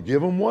 you want to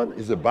give them one?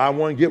 Is it buy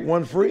one, get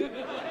one free?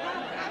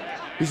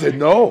 He said,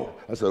 no.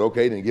 I said,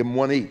 okay, then give them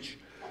one each.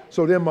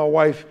 So then my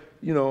wife,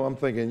 I'm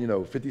thinking,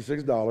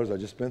 $56. I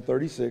just spent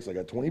 $36. I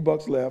got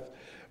 $20 left.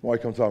 My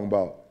wife comes talking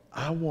about,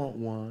 I want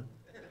one.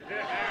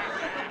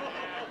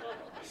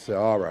 I said,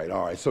 all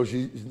right. So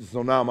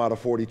now I'm out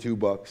of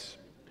 $42.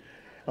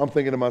 I'm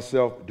thinking to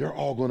myself, they're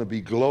all going to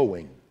be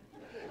glowing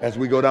as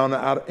we go down the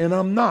aisle, and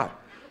I'm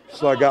not.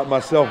 So I got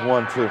myself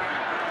one too.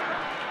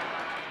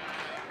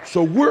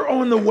 So we're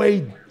on the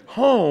way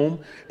home,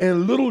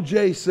 and little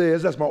Jay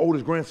says, that's my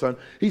oldest grandson,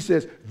 he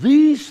says,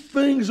 "These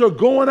things are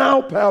going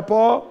out,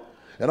 Papa."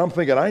 And I'm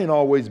thinking, I ain't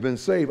always been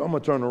saved. I'm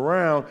going to turn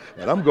around,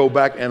 and I'm going to go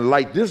back and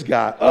light this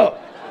guy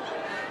up.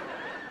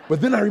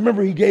 But then I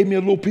remember he gave me a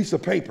little piece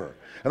of paper.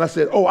 And I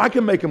said, "Oh, I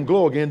can make them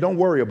glow again. Don't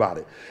worry about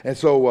it." And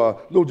so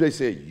little Jay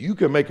said, "You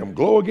can make them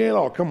glow again?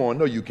 Oh, come on.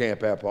 No, you can't,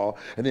 Papa."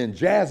 And then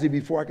Jazzy,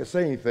 before I could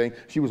say anything,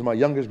 she was my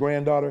youngest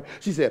granddaughter.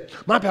 She said,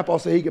 "My Papa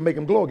said he can make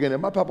them glow again.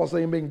 And my Papa said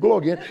he can make them glow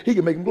again. He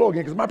can make them glow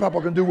again because my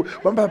Papa can do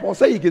what my Papa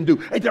say he can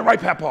do. Ain't that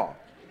right, Papa?"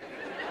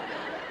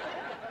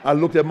 I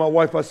looked at my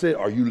wife. I said,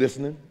 "Are you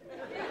listening?"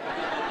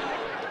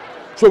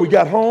 So we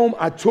got home.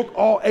 I took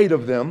all 8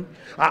 of them.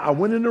 I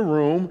went in the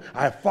room.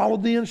 I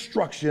followed the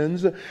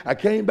instructions. I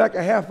came back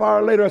a half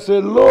hour later. I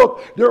said,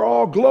 "Look, they're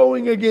all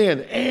glowing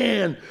again."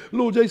 And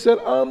little Jay said,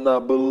 "I'm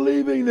not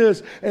believing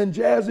this." And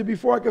Jazzy,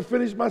 before I could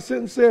finish my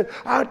sentence, said,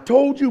 "I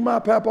told you my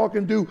Papa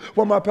can do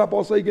what my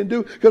Papa say he can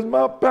do because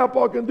my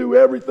Papa can do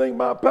everything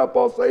my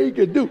Papa say he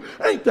can do.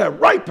 Ain't that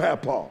right,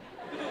 Papa?"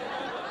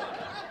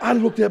 I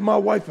looked at my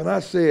wife and I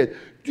said,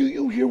 "Do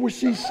you hear what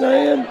she's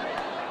saying?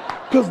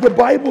 Because the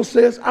Bible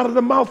says, out of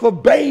the mouth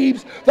of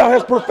babes, thou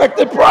hast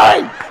perfected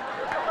praise."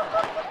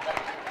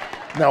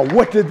 Now,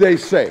 what did they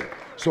say?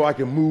 so I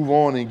can move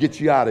on and get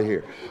you out of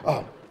here.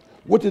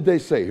 What did they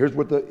say? Here's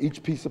what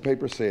each piece of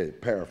paper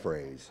said,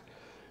 paraphrase.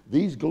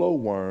 These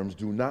glowworms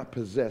do not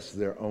possess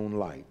their own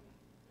light.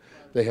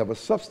 They have a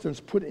substance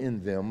put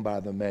in them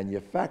by the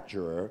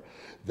manufacturer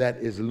that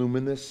is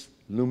luminous.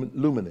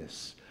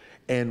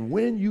 And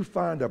when you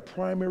find a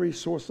primary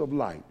source of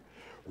light,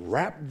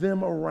 wrap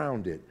them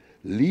around it,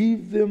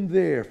 leave them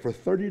there for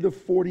 30 to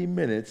 40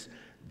 minutes,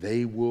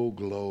 they will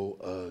glow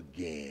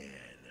again.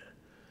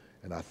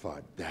 And I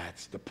thought,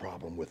 that's the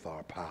problem with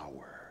our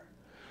power.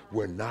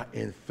 We're not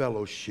in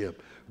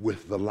fellowship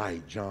with the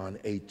light, John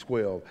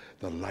 8:12,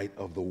 the light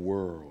of the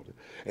world.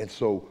 And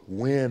so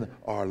when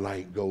our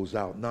light goes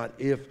out, not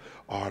if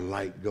our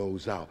light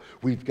goes out,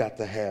 we've got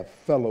to have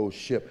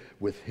fellowship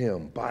with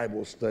him,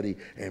 Bible study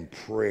and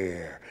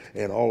prayer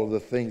and all of the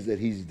things that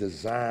he's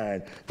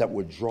designed that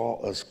would draw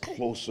us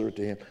closer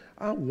to him.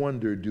 I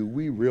wonder, do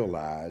we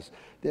realize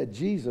that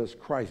Jesus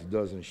Christ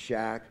doesn't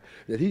shack,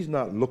 that he's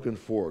not looking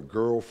for a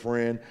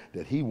girlfriend,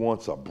 that he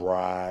wants a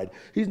bride.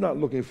 He's not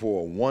looking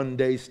for a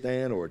one-day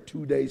stand or a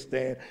two-day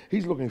stand.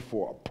 He's looking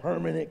for a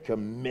permanent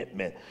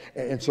commitment.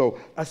 And so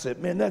I said,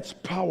 man, that's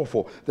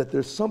powerful, that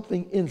there's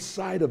something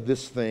inside of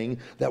this thing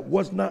that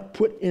was not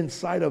put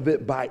inside of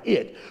it by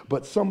it,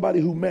 but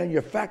somebody who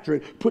manufactured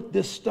it put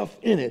this stuff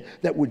in it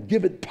that would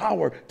give it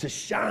power to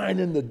shine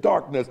in the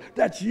darkness.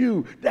 That's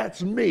you.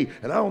 That's me.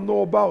 And I don't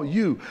know about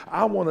you.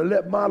 I want to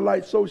let my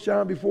light so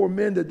shine before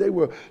men that they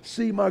will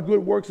see my good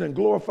works and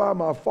glorify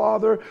my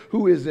Father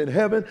who is in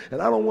heaven.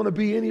 And I don't want to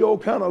be any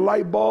old kind of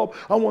light bulb.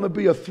 I want to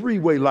be a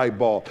three-way light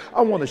bulb.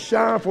 I want to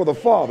shine for the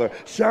Father,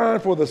 shine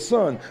for the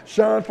Son,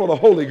 shine for the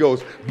Holy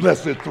Ghost.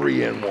 Blessed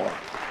three in one.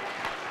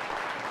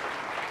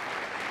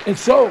 And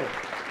so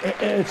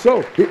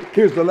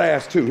here's the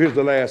last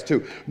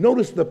two.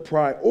 Notice the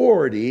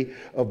priority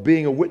of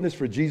being a witness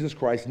for Jesus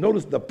Christ.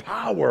 Notice the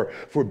power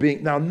for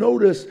being. Now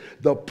notice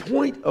the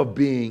point of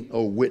being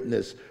a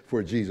witness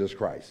for Jesus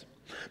Christ.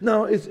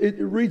 Now it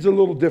reads a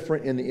little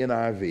different in the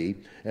NIV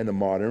and the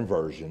modern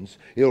versions.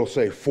 It'll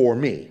say for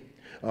me.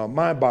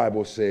 My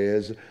Bible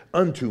says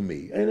unto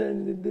me.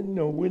 And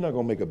we're not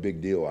going to make a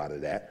big deal out of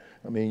that.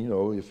 I mean,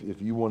 if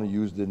you want to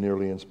use the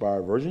nearly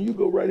inspired version, you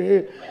go right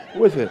ahead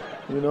with it.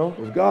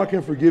 If God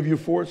can forgive you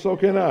for it, so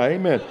can I.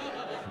 Amen.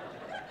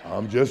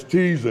 I'm just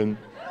teasing.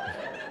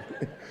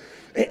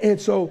 And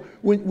so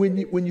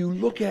when you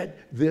look at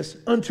this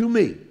unto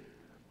me,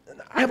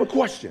 I have a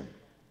question.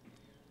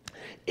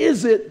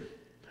 Is it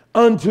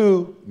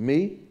unto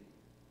me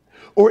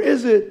or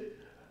is it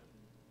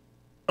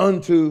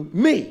unto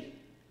me?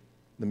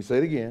 Let me say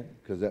it again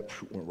because that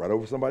went right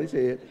over somebody's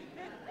head.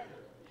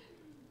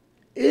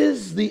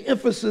 Is the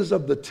emphasis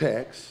of the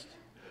text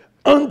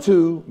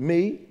unto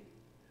me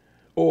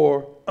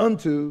or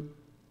unto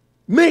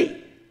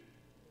me?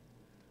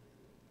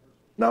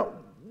 Now,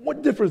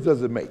 what difference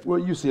does it make? Well,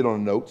 you see it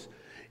on the notes.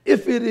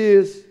 If it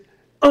is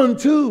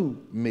unto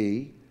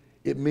me,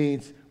 it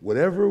means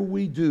whatever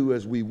we do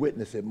as we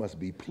witness, it must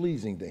be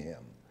pleasing to him.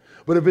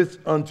 But if it's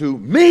unto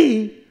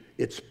me,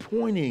 it's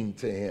pointing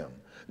to him.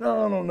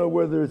 Now, I don't know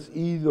whether it's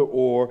either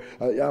or.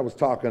 I was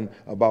talking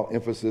about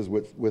emphasis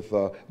with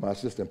my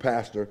assistant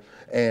pastor,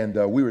 and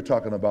we were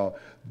talking about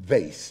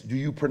vase. Do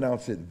you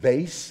pronounce it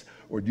vase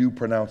or do you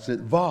pronounce it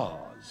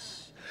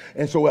vase?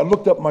 And so I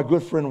looked up my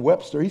good friend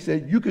Webster. He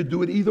said you could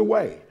do it either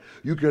way.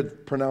 You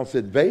could pronounce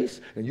it vase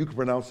and you could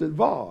pronounce it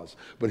vase.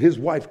 But his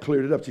wife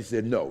cleared it up. She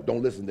said, no,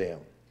 don't listen to him.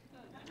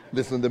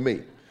 Listen to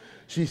me.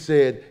 She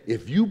said,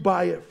 if you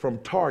buy it from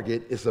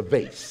Target, it's a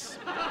vase.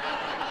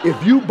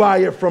 If you buy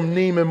it from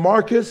Neiman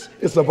Marcus,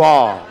 it's a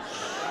vase.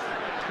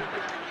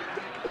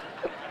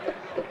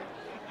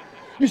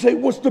 You say,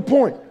 what's the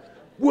point?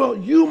 Well,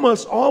 you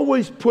must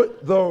always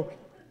put the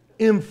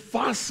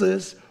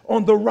emphasis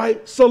on the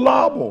right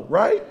syllable,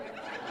 right?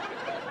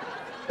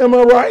 Am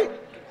I right?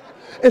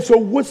 And so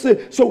what's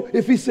it? So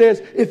if he says,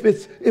 if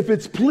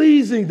it's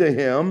pleasing to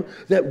him,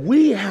 that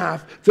we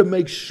have to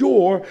make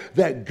sure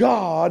that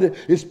God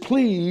is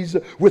pleased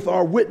with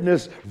our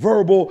witness,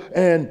 verbal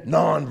and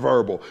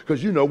nonverbal.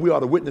 Because we ought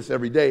to witness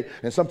every day,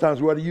 and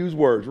sometimes we ought to use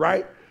words,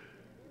 right?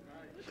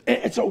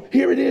 And so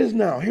here it is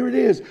now. Here it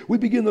is. We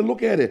begin to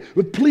look at it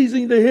with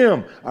pleasing to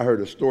him. I heard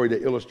a story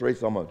that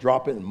illustrates, I'm going to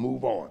drop it and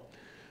move on.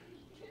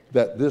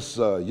 That this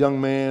young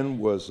man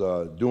was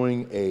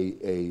doing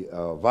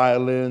a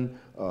violin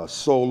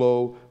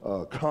solo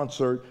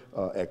concert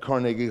at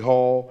Carnegie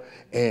Hall,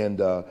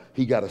 and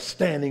he got a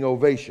standing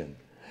ovation.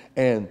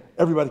 And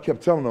everybody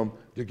kept telling him,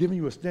 they're giving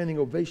you a standing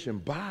ovation,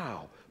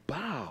 bow,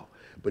 bow.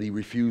 But he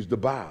refused to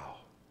bow.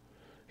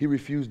 He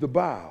refused to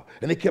bow.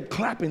 And they kept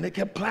clapping,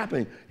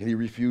 and he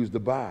refused to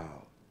bow.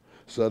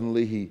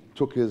 Suddenly he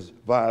took his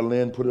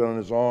violin, put it on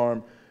his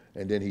arm,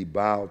 and then he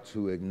bowed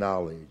to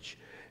acknowledge.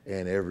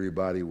 And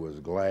everybody was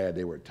glad.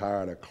 They were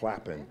tired of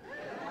clapping.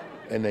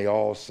 And they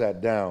all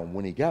sat down.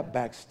 When he got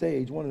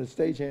backstage, one of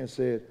the stagehands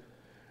said,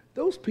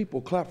 those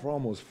people clapped for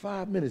almost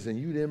 5 minutes and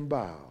you didn't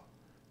bow.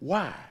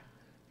 Why?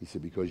 He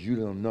said, because you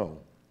don't know.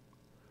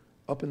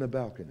 Up in the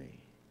balcony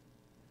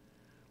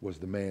was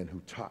the man who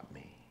taught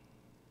me.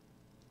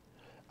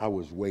 I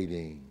was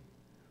waiting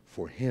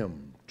for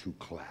him to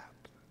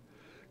clap.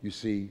 You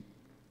see,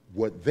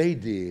 what they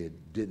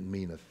did didn't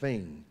mean a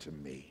thing to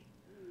me.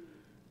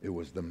 It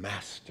was the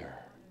master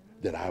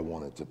that I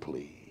wanted to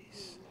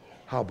please.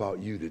 How about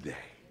you today?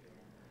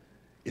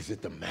 Is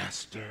it the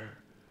master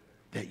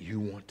that you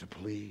want to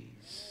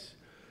please?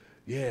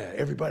 Yeah,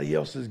 everybody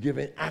else is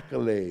giving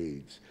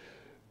accolades.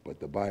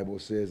 But the Bible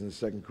says in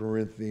 2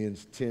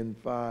 Corinthians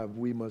 10:5,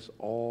 we must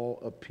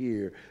all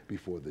appear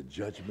before the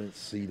judgment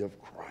seat of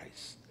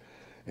Christ.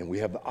 And we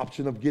have the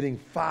option of getting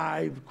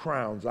 5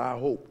 crowns. I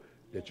hope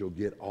that you'll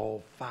get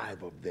all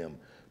 5 of them,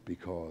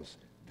 because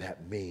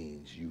that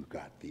means you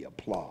got the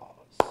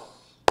applause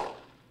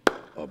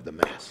of the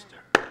master.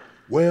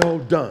 Well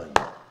done,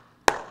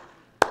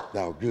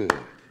 thou good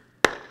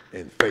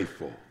and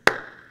faithful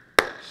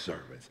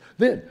servants.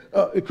 Then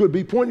it could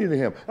be pointing to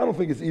him. I don't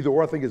think it's either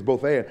or. I think it's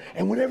both and.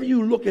 And whenever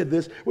you look at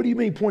this, what do you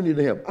mean pointing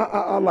to him?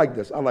 I like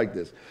this. I like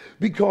this.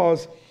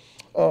 Because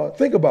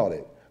think about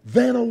it.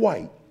 Vanna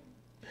White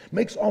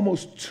makes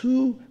almost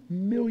 $2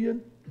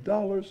 million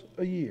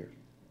a year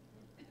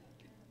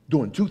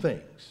doing 2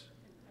 things: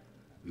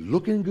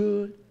 looking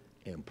good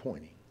and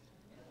pointing.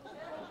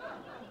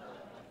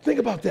 Think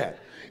about that.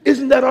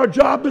 Isn't that our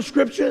job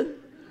description?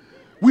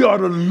 We ought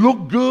to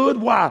look good.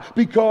 Why?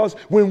 Because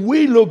when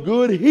we look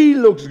good, he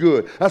looks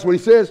good. That's what he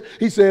says.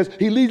 He says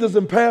he leads us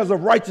in paths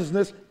of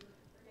righteousness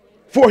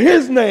for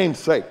his name's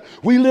sake.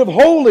 We live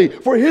holy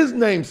for his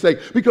name's sake.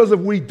 Because if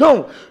we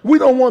don't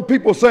want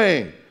people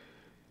saying,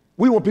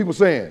 we want people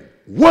saying,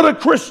 what a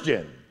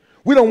Christian.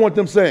 We don't want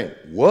them saying,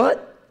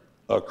 what?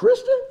 A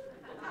Christian?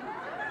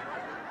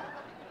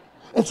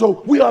 And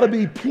so we ought to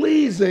be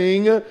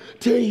pleasing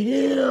to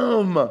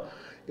him.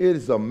 It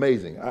is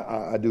amazing.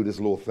 I do this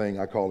little thing.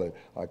 I call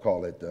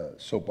it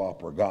soap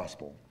opera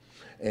gospel.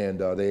 And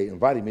they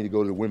invited me to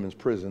go to the women's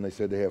prison. They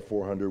said they have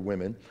 400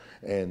 women,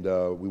 and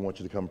we want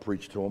you to come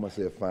preach to them. I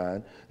said,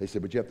 fine. They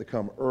said, but you have to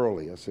come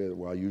early. I said,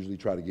 well, I usually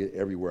try to get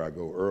everywhere I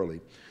go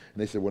early.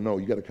 And they said, well, no,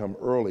 you got to come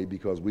early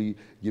because we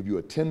give you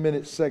a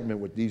 10-minute segment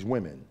with these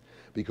women,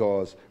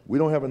 because we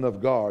don't have enough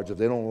guards. If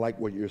they don't like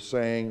what you're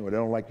saying or they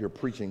don't like your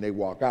preaching, they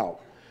walk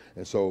out.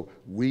 And so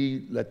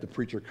we let the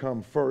preacher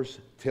come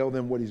first, tell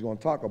them what he's going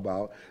to talk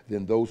about.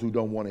 Then those who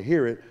don't want to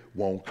hear it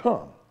won't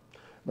come.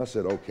 And I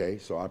said, okay.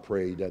 So I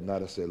prayed that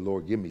night. I said,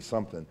 Lord, give me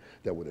something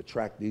that would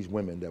attract these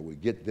women, that would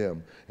get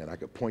them, and I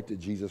could point to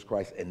Jesus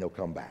Christ and they'll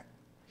come back.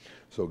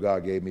 So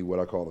God gave me what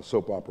I call the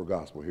soap opera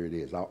gospel. Here it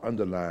is. I'll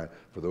underline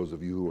for those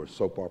of you who are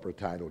soap opera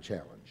title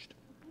challenged.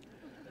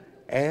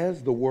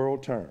 As the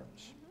world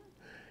turns,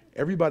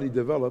 everybody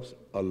develops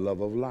a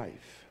love of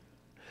life.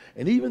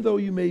 And even though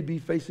you may be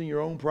facing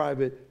your own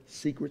private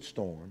secret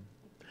storm,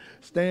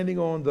 standing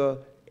on the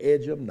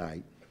edge of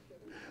night,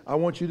 I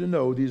want you to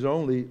know these are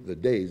only the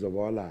days of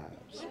our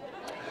lives.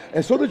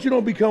 And so that you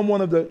don't become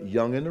one of the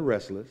young and the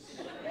restless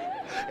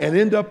and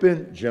end up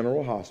in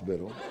General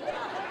Hospital,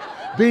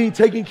 being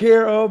taken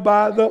care of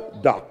by the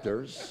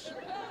doctors,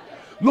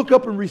 look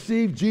up and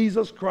receive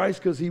Jesus Christ,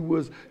 because he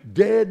was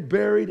dead,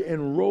 buried,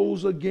 and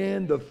rose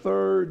again the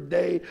 3rd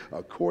day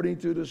according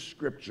to the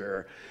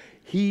scripture.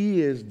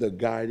 He is the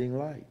guiding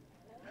light.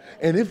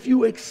 And if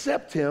you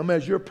accept him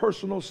as your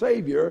personal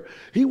Savior,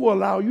 he will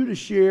allow you to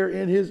share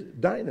in his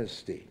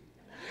dynasty.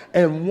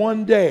 And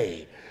one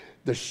day,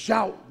 the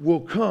shout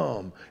will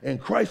come,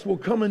 and Christ will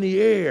come in the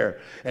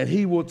air, and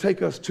he will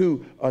take us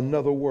to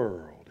another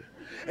world.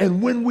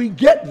 And when we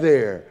get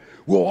there,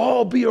 we'll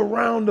all be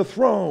around the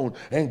throne,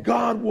 and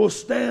God will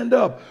stand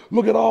up,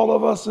 look at all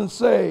of us, and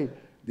say,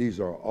 these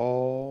are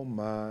all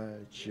my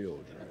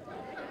children.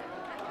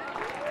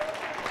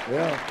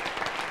 Yeah.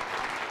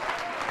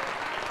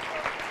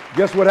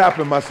 Guess what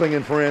happened, my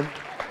singing friend?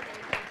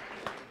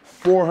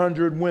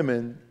 400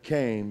 women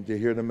came to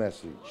hear the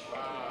message.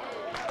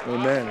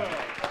 Amen.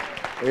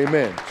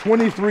 Amen.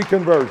 23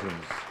 conversions.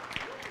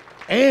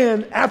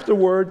 And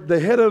afterward, the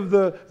head of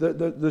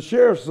the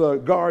sheriff's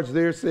guards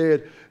there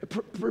said,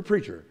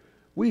 preacher,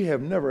 we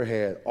have never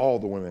had all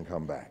the women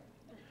come back.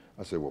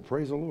 I said, well,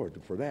 praise the Lord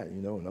for that,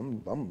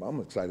 and I'm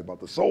excited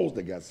about the souls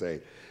that got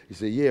saved. He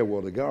said, yeah,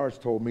 well, the guards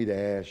told me to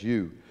ask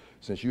you,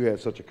 since you have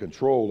such a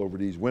control over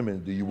these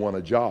women, do you want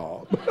a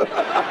job?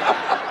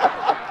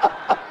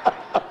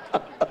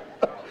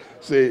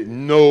 Said,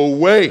 no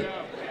way.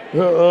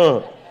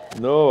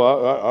 No,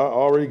 I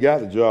already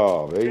got the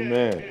job.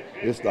 Amen.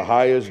 It's the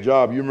highest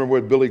job. You remember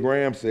what Billy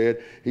Graham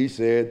said? He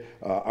said,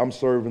 I'm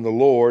serving the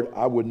Lord.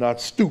 I would not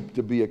stoop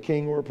to be a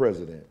king or a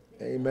president.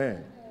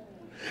 Amen.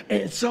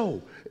 And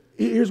so,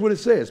 here's what it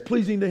says,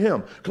 pleasing to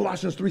him.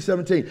 Colossians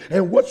 3:17.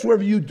 And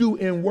whatsoever you do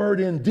in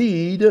word and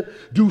deed,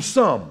 do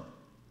some.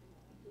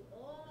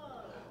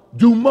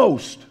 Do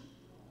most.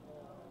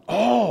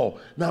 All.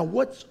 Now,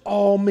 what's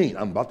all mean?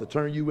 I'm about to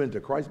turn you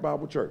into Christ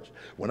Bible Church.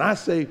 When I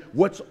say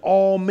what's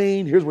all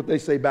mean, here's what they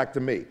say back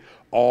to me.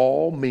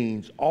 All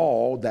means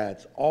all.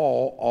 That's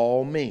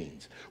all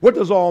means. What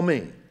does all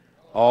mean?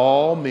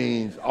 All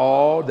means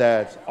all.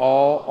 That's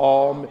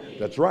all.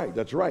 That's right.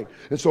 That's right.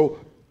 And so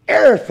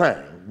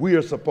everything we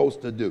are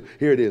supposed to do.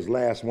 Here it is.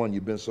 Last one.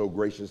 You've been so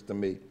gracious to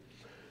me.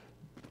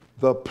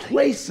 the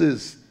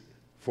places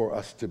for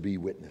us to be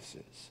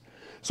witnesses.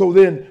 So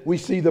then we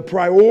see the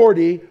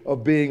priority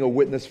of being a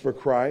witness for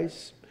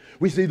Christ.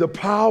 We see the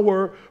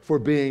power for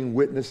being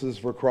witnesses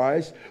for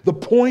Christ, the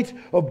point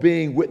of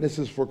being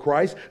witnesses for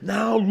Christ.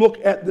 Now look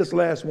at this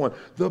last one,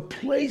 the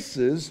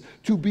places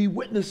to be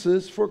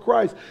witnesses for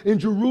Christ. In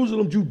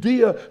Jerusalem,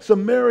 Judea,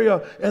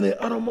 Samaria, and the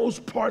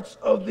uttermost parts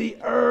of the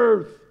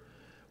earth.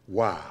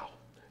 Wow.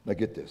 Now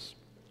get this.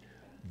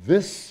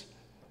 This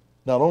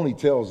not only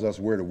tells us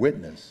where to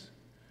witness,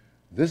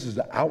 this is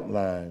the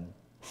outline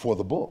for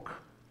the book.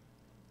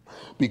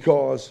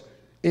 Because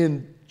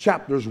in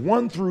chapters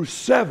 1 through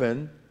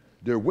 7,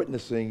 they're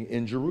witnessing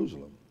in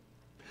Jerusalem.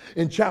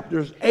 In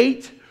chapters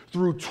 8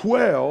 through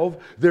 12,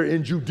 they're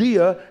in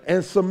Judea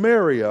and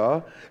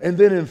Samaria. And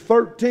then in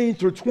 13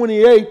 through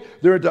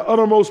 28, they're at the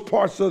uttermost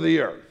parts of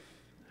the earth.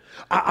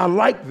 I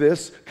like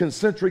this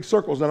concentric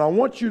circles, and I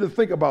want you to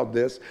think about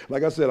this.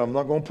 Like I said, I'm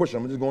not going to push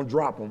them. I'm just going to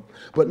drop them.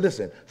 But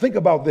listen, think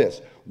about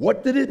this.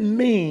 What did it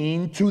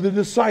mean to the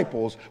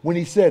disciples when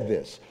he said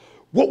this?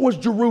 What was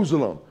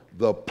Jerusalem?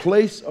 The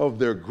place of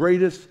their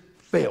greatest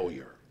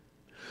failure.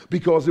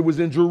 Because it was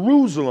in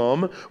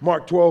Jerusalem,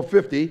 Mark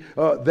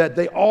 12:50, that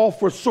they all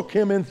forsook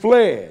him and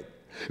fled.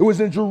 It was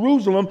in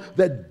Jerusalem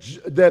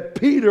that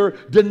Peter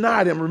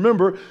denied him.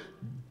 Remember,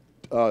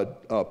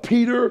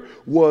 Peter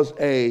was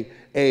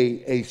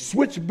a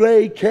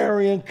switchblade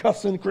carrying,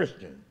 cussing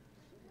Christian.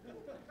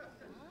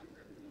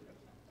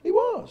 He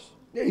was.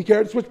 Yeah, he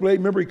carried a switchblade.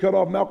 Remember, he cut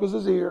off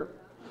Malchus's ear.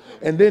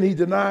 And then he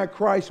denied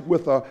Christ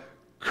with a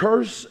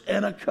curse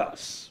and a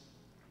cuss.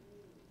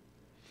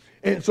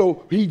 And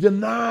so he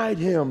denied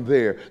him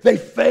there. They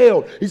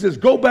failed. He says,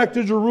 go back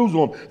to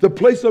Jerusalem, the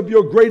place of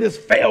your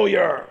greatest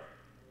failure.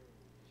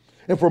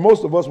 And for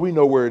most of us, we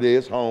know where it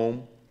is,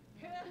 home.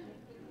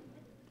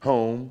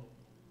 Home.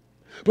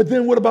 But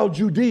then what about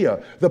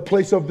Judea, the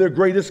place of their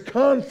greatest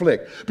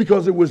conflict?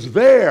 Because it was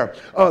there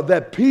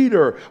that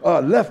Peter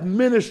left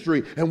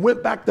ministry and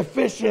went back to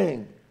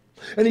fishing.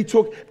 And he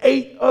took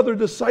 8 other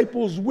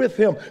disciples with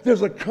him.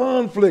 There's a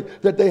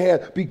conflict that they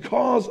had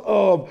because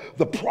of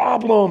the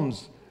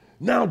problems.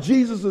 Now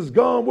Jesus is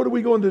gone. What are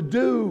we going to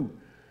do?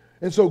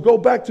 And so go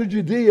back to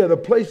Judea, the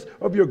place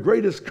of your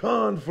greatest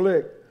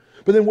conflict.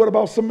 But then what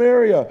about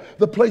Samaria,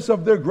 the place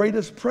of their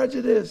greatest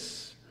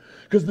prejudice?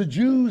 Because the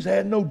Jews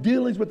had no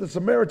dealings with the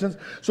Samaritans.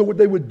 So what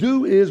they would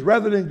do is,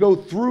 rather than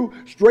go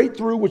straight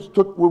through,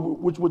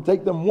 which would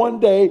take them one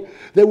day,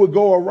 they would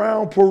go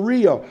around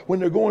Perea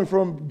when they're going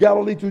from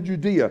Galilee to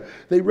Judea.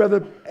 They'd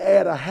rather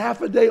add a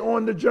half a day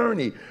on the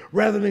journey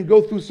rather than go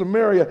through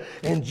Samaria.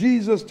 And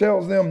Jesus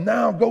tells them,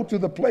 now go to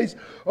the place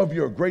of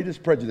your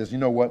greatest prejudice. You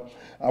know what?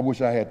 I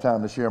wish I had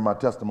time to share my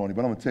testimony,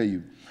 but I'm going to tell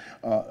you,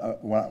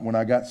 when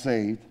I got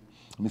saved,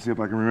 let me see if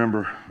I can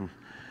remember.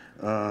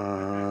 I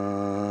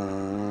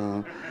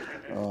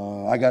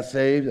got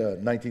saved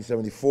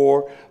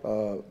 1974,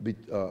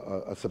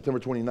 September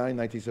 29,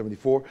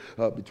 1974,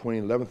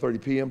 between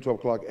 11:30 p.m., 12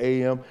 o'clock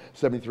a.m.,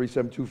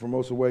 7372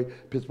 Formosa Way,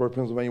 Pittsburgh,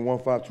 Pennsylvania,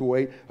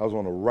 15208. I was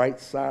on the right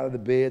side of the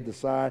bed, the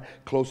side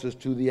closest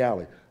to the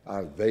alley.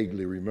 I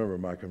vaguely remember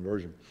my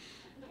conversion.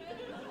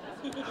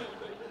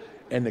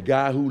 And the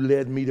guy who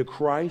led me to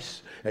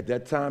Christ, at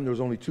that time, there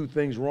was only 2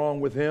 things wrong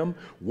with him.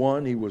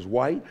 1, he was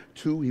white.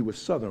 2, he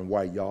was Southern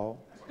white, y'all.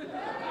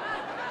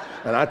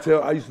 And I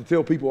used to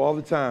tell people all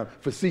the time,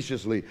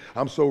 facetiously,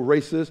 I'm so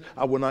racist,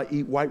 I will not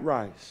eat white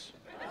rice.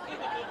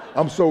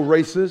 I'm so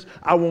racist,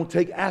 I won't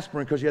take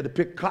aspirin because you had to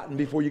pick cotton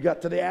before you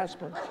got to the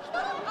aspirin.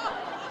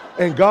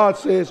 And God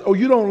says, oh,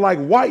 you don't like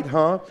white,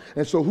 huh?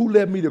 And so who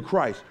led me to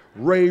Christ?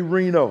 Ray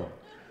Reno.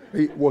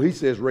 He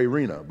says Ray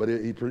Reno, but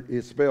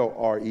it's spelled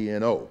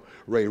R-E-N-O.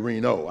 Ray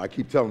Reno. I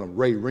keep telling him,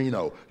 Ray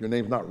Reno. Your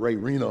name's not Ray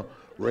Reno,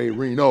 Ray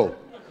Reno.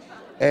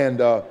 And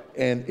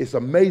it's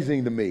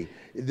amazing to me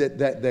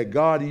that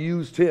God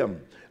used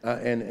him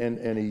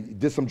and he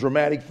did some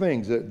dramatic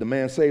things. The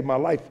man saved my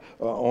life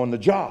on the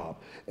job.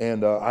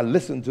 And I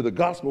listened to the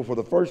gospel for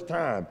the first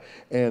time.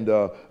 And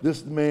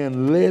this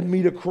man led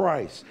me to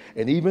Christ.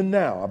 And even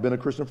now, I've been a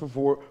Christian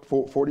for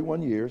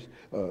 41 years,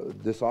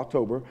 this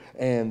October.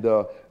 And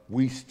I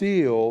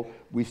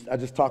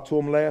just talked to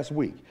him last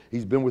week.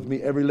 He's been with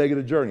me every leg of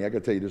the journey. I got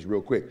to tell you this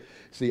real quick.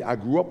 See, I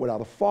grew up without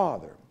a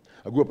father.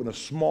 I grew up in a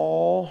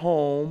small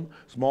home,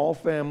 small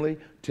family,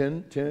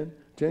 10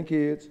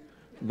 kids,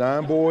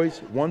 9 boys,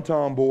 1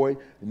 tomboy,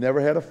 never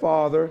had a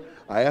father.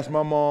 I asked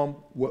my mom,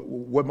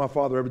 what my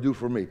father ever do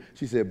for me?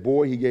 She said,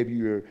 boy, he gave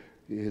you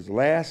his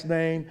last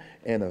name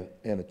and a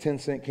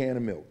 10-cent can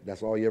of milk.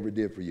 That's all he ever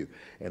did for you.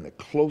 And the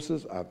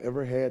closest I've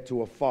ever had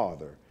to a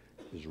father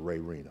is Ray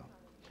Reno.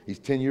 He's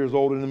 10 years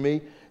older than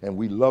me, and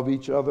we love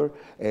each other.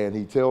 And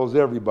he tells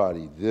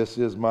everybody, this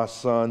is my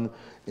son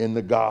in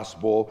the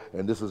gospel,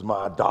 and this is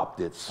my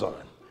adopted son.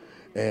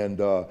 And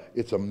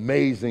it's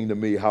amazing to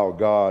me how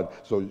God,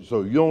 so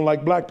you don't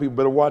like black people,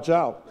 better watch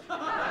out.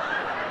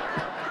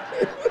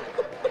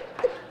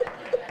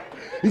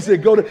 He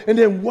said, and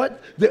then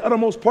what? The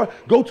uttermost part,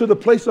 go to the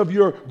place of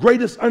your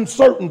greatest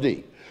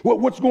uncertainty.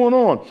 What's going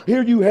on?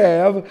 Here you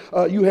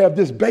have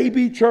this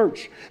baby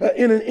church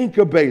in an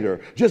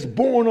incubator, just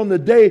born on the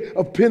day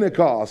of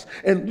Pentecost.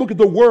 And look at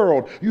the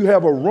world. You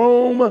have a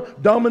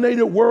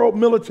Rome-dominated world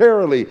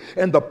militarily,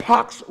 and the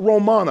Pax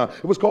Romana.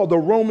 It was called the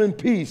Roman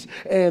peace,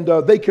 and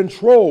they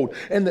controlled.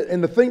 And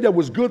the thing that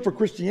was good for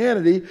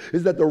Christianity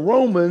is that the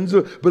Romans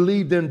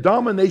believed in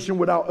domination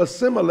without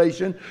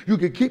assimilation. You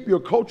could keep your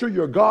culture,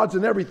 your gods,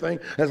 and everything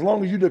as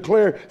long as you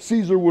declare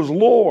Caesar was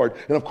Lord.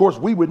 And of course,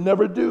 we would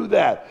never do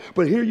that.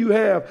 But here you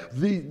have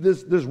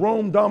this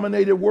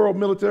Rome-dominated world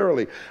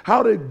militarily.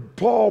 How did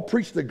Paul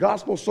preach the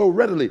gospel so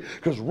readily?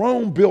 Because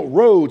Rome built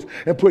roads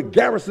and put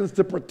garrisons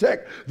to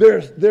protect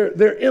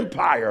their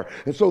empire.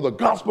 And so the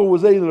gospel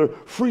was able to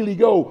freely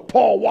go.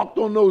 Paul walked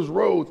on those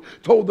roads,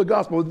 told the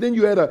gospel. Then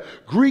you had a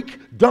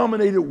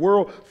Greek-dominated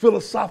world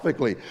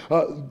philosophically.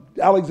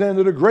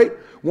 Alexander the Great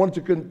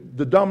wanted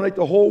to dominate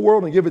the whole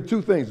world and give it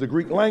two things, the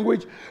Greek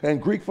language and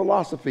Greek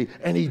philosophy.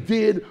 And he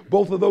did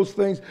both of those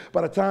things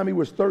by the time he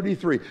was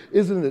 33.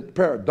 Isn't it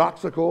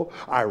paradoxical,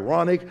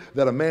 ironic,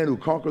 that a man who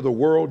conquered the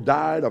world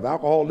died of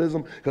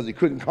alcoholism because he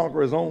couldn't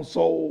conquer his own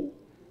soul?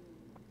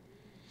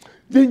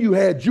 Then you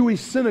had Jewish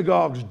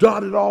synagogues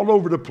dotted all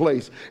over the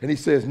place. And he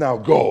says, now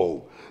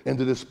go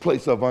into this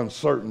place of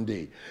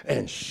uncertainty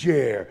and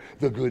share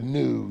the good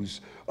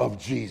news of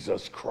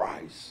Jesus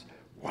Christ.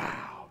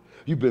 Wow.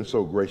 You've been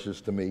so gracious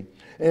to me.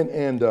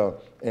 And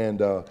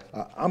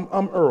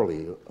I'm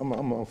early.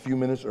 I'm a few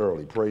minutes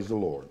early. Praise the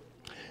Lord.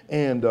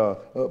 And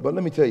but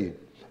let me tell you,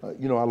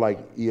 I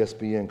like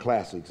ESPN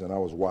Classics, and I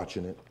was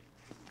watching it.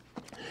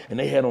 And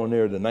they had on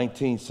there the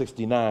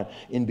 1969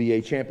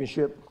 NBA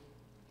championship.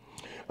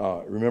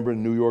 Remember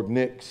New York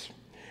Knicks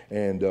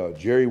and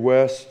Jerry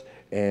West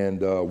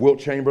and Wilt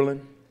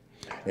Chamberlain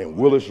and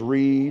Willis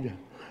Reed,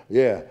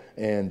 yeah,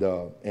 and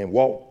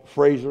Walt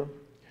Frazier.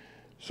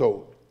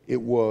 So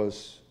it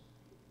was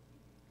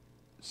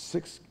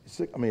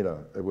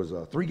it was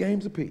 3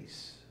 games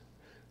apiece.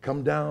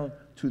 Come down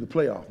to the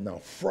playoff. Now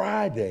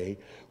Friday,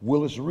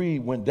 Willis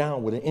Reed went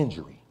down with an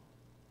injury,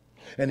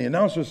 and the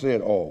announcer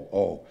said,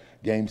 "Oh,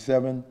 Game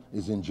 7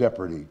 is in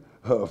jeopardy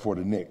for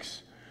the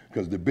Knicks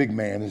because the big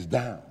man is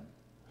down."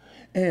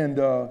 And,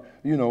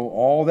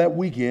 all that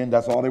weekend,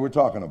 that's all they were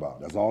talking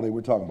about. That's all they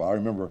were talking about. I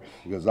remember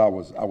because I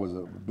was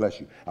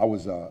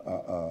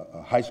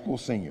a high school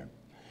senior.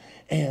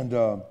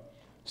 And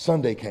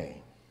Sunday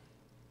came.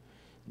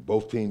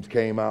 Both teams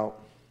came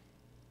out.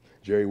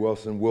 Jerry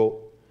Wilson,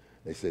 Wilt,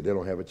 they said they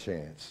don't have a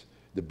chance.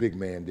 The big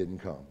man didn't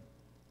come.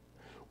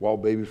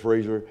 Walt Baby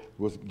Frazier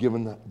was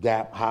giving the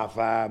dap, high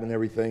five and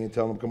everything and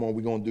telling them, come on,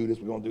 we're going to do this,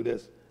 we're going to do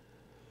this.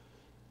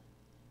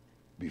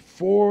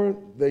 Before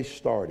they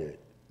started,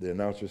 the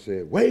announcer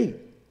said, wait,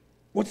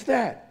 what's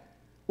that?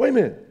 Wait a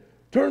minute,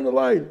 turn the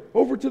light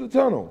over to the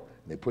tunnel.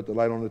 And they put the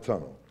light on the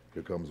tunnel.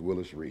 Here comes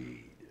Willis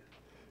Reed.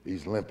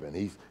 He's limping.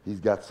 He's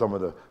got some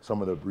of the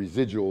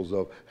residuals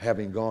of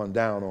having gone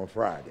down on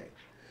Friday.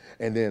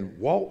 And then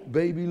Walt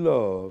Baby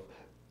Love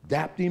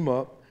dapped him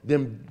up,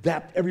 then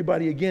dapped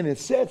everybody again and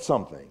said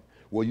something.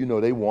 Well,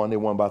 they won. They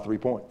won by 3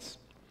 points.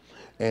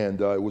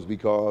 And it was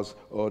because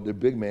of the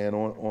big man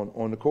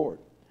on the court.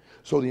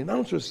 So the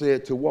announcer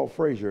said to Walt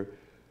Frazier,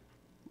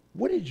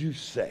 what did you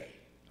say?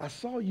 I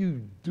saw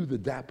you do the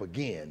dap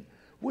again.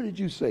 What did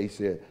you say? He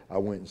said, I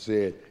went and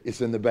said,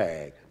 it's in the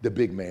bag. The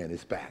big man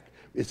is back.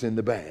 It's in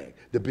the bag.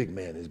 The big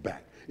man is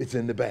back. It's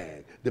in the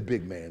bag. The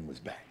big man was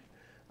back.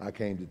 I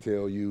came to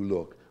tell you,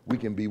 look, we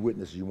can be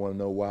witnesses. You want to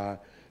know why?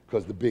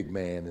 Because the big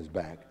man is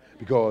back.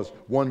 Because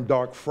one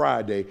dark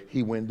Friday,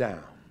 he went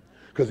down.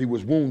 Because he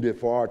was wounded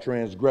for our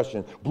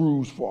transgression,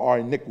 bruised for our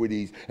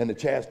iniquities, and the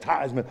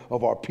chastisement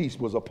of our peace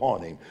was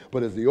upon him.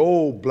 But as the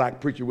old black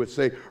preacher would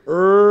say,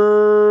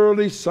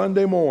 early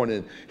Sunday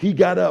morning, he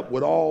got up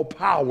with all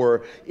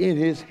power in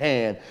his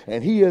hand,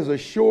 and he has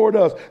assured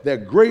us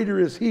that greater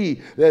is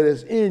he that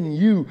is in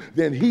you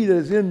than he that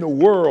is in the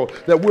world,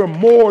 that we're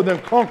more than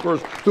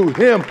conquerors through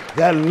him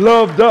that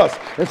loved us.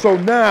 And so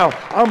now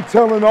I'm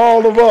telling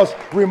all of us,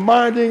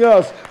 reminding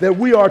us that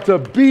we are to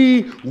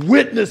be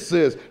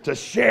witnesses, to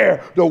share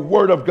the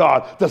word of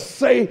God, to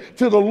say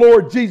to the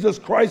Lord Jesus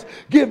Christ,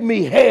 give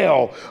me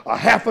hell, a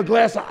half a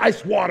glass of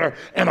ice water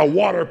and a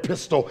water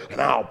pistol,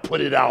 and I'll put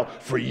it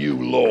out for you,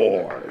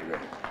 Lord.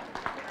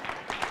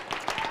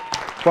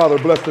 Father,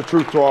 bless the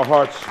truth to our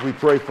hearts. We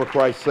pray for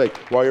Christ's sake.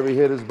 While every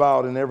head is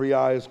bowed and every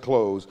eye is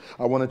closed,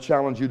 I want to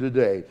challenge you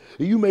today.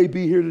 You may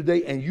be here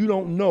today and you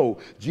don't know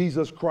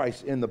Jesus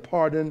Christ in the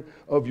pardon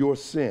of your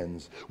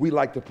sins. We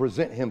like to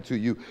present him to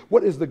you.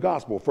 What is the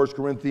gospel? 1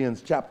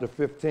 Corinthians chapter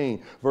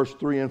 15, verse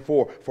 3 and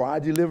 4. For I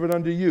delivered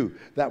unto you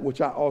that which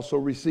I also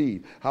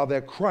received, how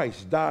that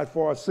Christ died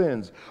for our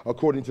sins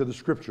according to the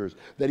scriptures,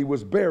 that he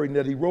was buried and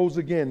that he rose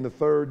again the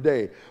third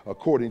day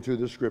according to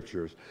the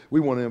scriptures.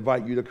 We want to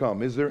invite you to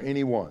come. Is there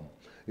anyone?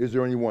 Is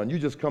there anyone? You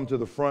just come to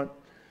the front.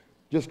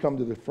 Just come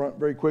to the front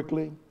very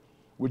quickly.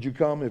 Would you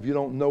come? If you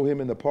don't know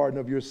him in the pardon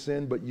of your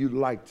sin, but you'd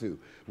like to,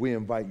 we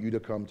invite you to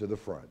come to the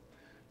front.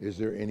 Is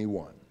there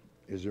anyone?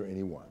 Is there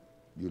anyone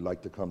you'd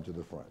like to come to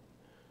the front?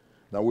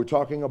 Now we're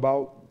talking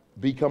about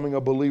becoming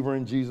a believer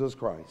in Jesus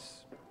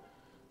Christ.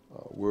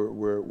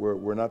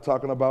 We're not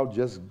talking about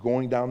just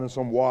going down in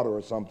some water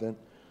or something,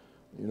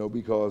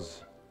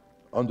 because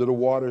under the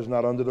water is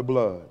not under the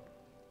blood.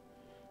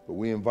 But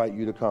we invite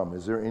you to come.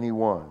 Is there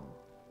anyone?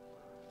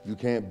 You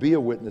can't be a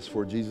witness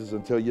for Jesus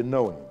until you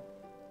know him.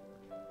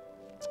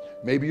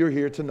 Maybe you're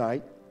here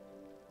tonight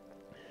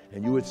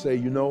and you would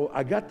say,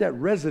 I got that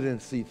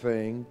residency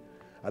thing.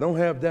 I don't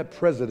have that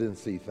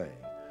presidency thing.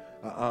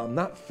 I'm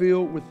not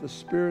filled with the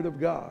Spirit of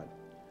God.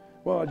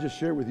 Well, I just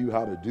shared with you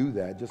how to do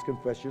that. Just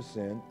confess your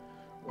sin,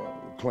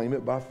 claim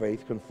it by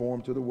faith,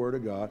 conform to the Word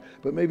of God.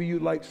 But maybe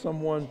you'd like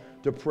someone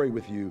to pray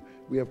with you.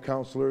 We have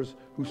counselors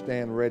who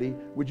stand ready.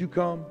 Would you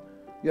come?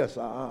 Yes,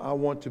 I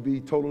want to be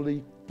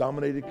totally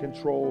dominated,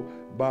 controlled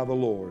by the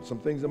Lord. Some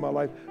things in my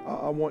life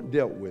I want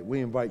dealt with.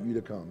 We invite you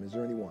to come. Is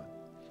there anyone?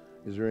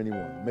 Is there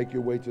anyone? Make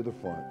your way to the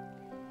front.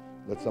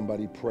 Let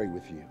somebody pray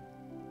with you.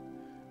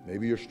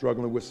 Maybe you're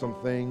struggling with some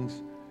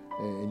things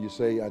and you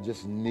say, I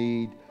just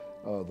need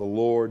the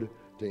Lord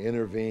to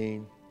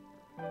intervene.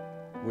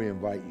 We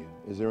invite you.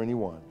 Is there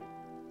anyone?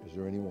 Is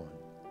there anyone?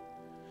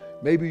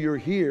 Maybe you're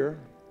here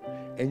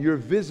and you're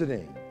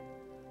visiting.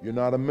 You're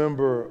not a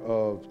member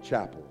of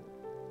Chapel,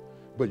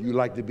 but you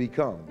like to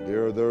become.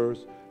 There are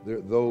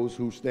those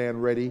who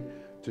stand ready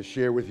to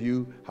share with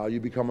you how you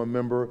become a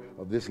member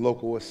of this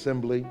local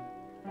assembly,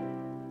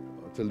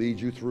 to lead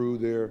you through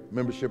their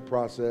membership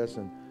process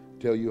and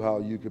tell you how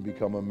you can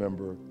become a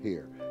member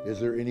here. Is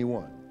there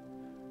anyone?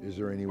 Is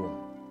there anyone?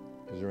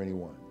 Is there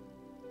anyone?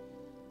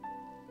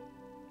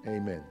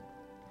 Amen.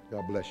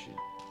 God bless you.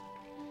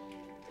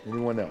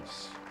 Anyone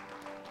else?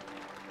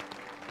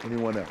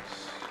 Anyone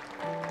else?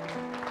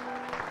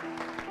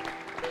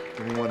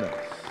 Anyone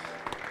else?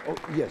 Oh,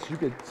 yes, you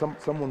could.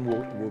 Someone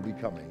will be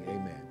coming.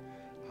 Amen.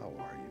 How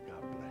are you?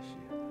 God bless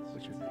you.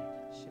 What's your name?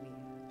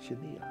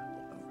 Shania.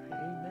 All right.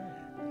 Amen.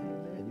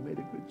 Amen. You made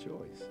a good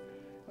choice.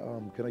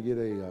 Can I get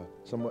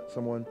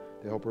someone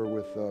to help her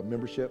with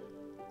membership?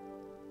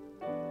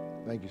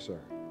 Thank you, sir.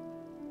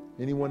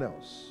 Anyone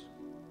else?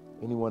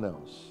 Anyone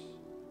else?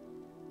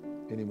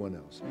 Anyone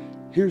else?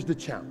 Here's the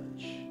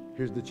challenge.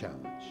 Here's the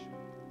challenge.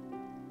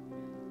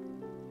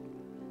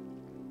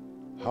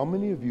 How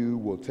many of you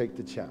will take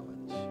the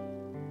challenge?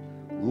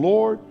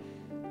 Lord,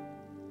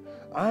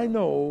 I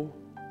know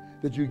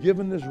that you've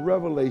given this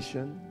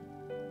revelation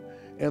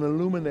and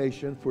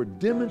illumination for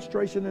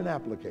demonstration and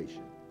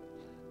application.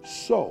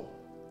 So,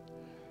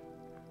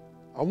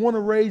 I want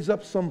to raise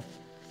up some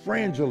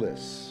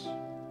frangelists.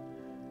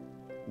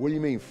 What do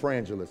you mean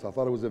frangelists? I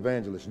thought it was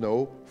evangelists.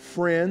 No,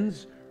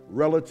 friends,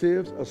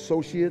 relatives,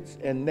 associates,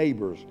 and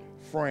neighbors.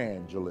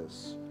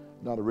 Frangelists.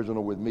 Not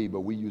original with me, but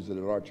we use it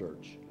at our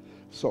church.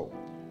 So,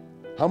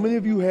 how many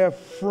of you have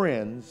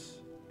friends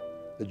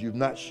that you've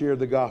not shared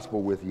the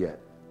gospel with yet?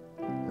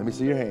 Let me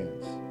see your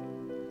hands.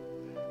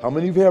 How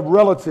many of you have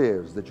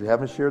relatives that you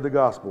haven't shared the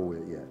gospel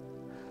with yet?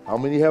 How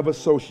many have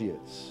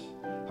associates?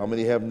 How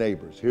many have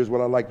neighbors? Here's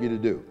what I'd like you to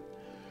do.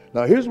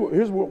 Now, here's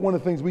what one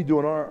of the things we do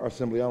in our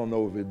assembly. I don't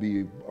know if it'd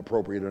be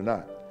appropriate or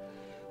not.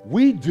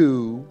 We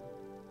do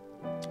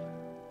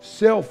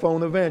cell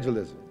phone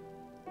evangelism.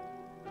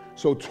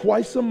 So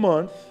twice a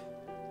month,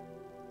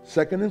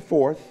 second and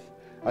fourth,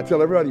 I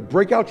tell everybody,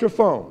 break out your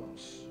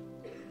phones.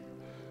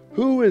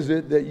 Who is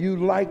it that you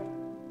like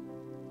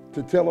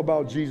to tell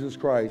about Jesus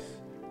Christ?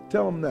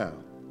 Tell them now.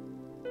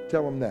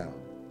 Tell them now.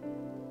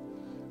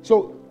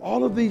 So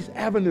all of these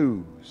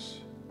avenues,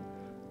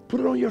 put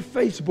it on your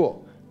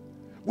Facebook.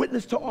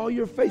 Witness to all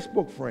your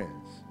Facebook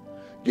friends.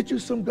 Get you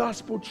some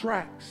gospel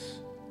tracts.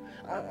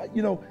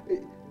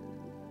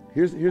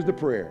 Here's the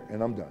prayer,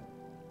 and I'm done.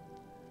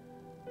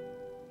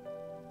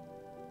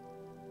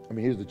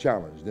 Here's the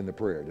challenge, then the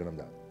prayer, then I'm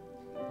done.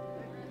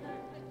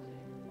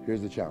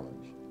 Here's the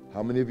challenge.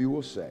 How many of you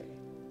will say,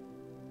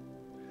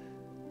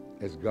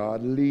 as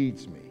God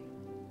leads me,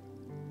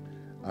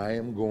 I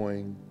am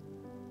going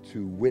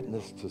to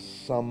witness to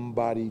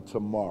somebody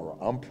tomorrow?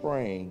 I'm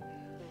praying,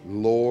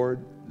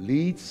 Lord,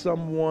 lead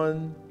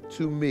someone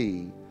to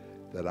me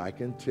that I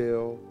can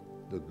tell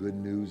the good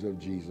news of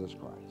Jesus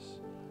Christ.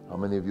 How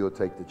many of you will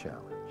take the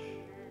challenge?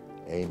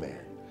 Amen.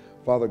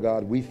 Father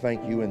God, we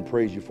thank you and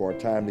praise you for our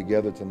time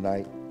together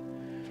tonight.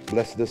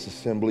 Bless this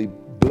assembly.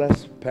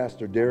 Bless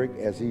Pastor Derek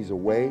as he's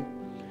away.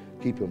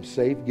 Keep him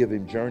safe. Give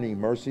him journeying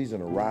mercies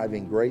and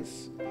arriving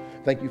grace.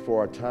 Thank you for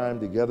our time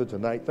together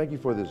tonight. Thank you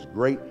for this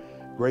great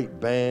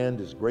band,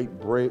 this great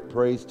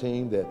praise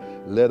team that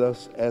led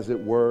us, as it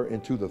were,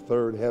 into the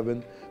third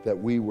heaven, that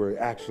we were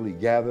actually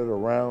gathered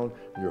around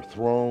your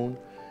throne.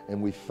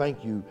 And we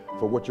thank you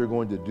for what you're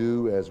going to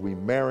do as we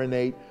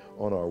marinate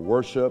on our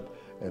worship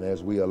and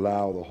as we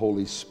allow the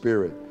Holy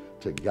Spirit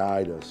to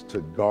guide us, to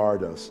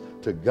guard us,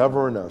 to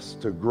govern us,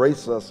 to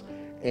grace us,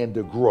 and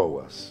to grow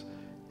us.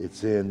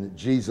 It's in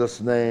Jesus'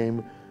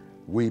 name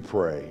we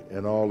pray.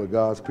 And all of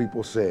God's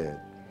people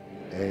said,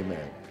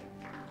 amen.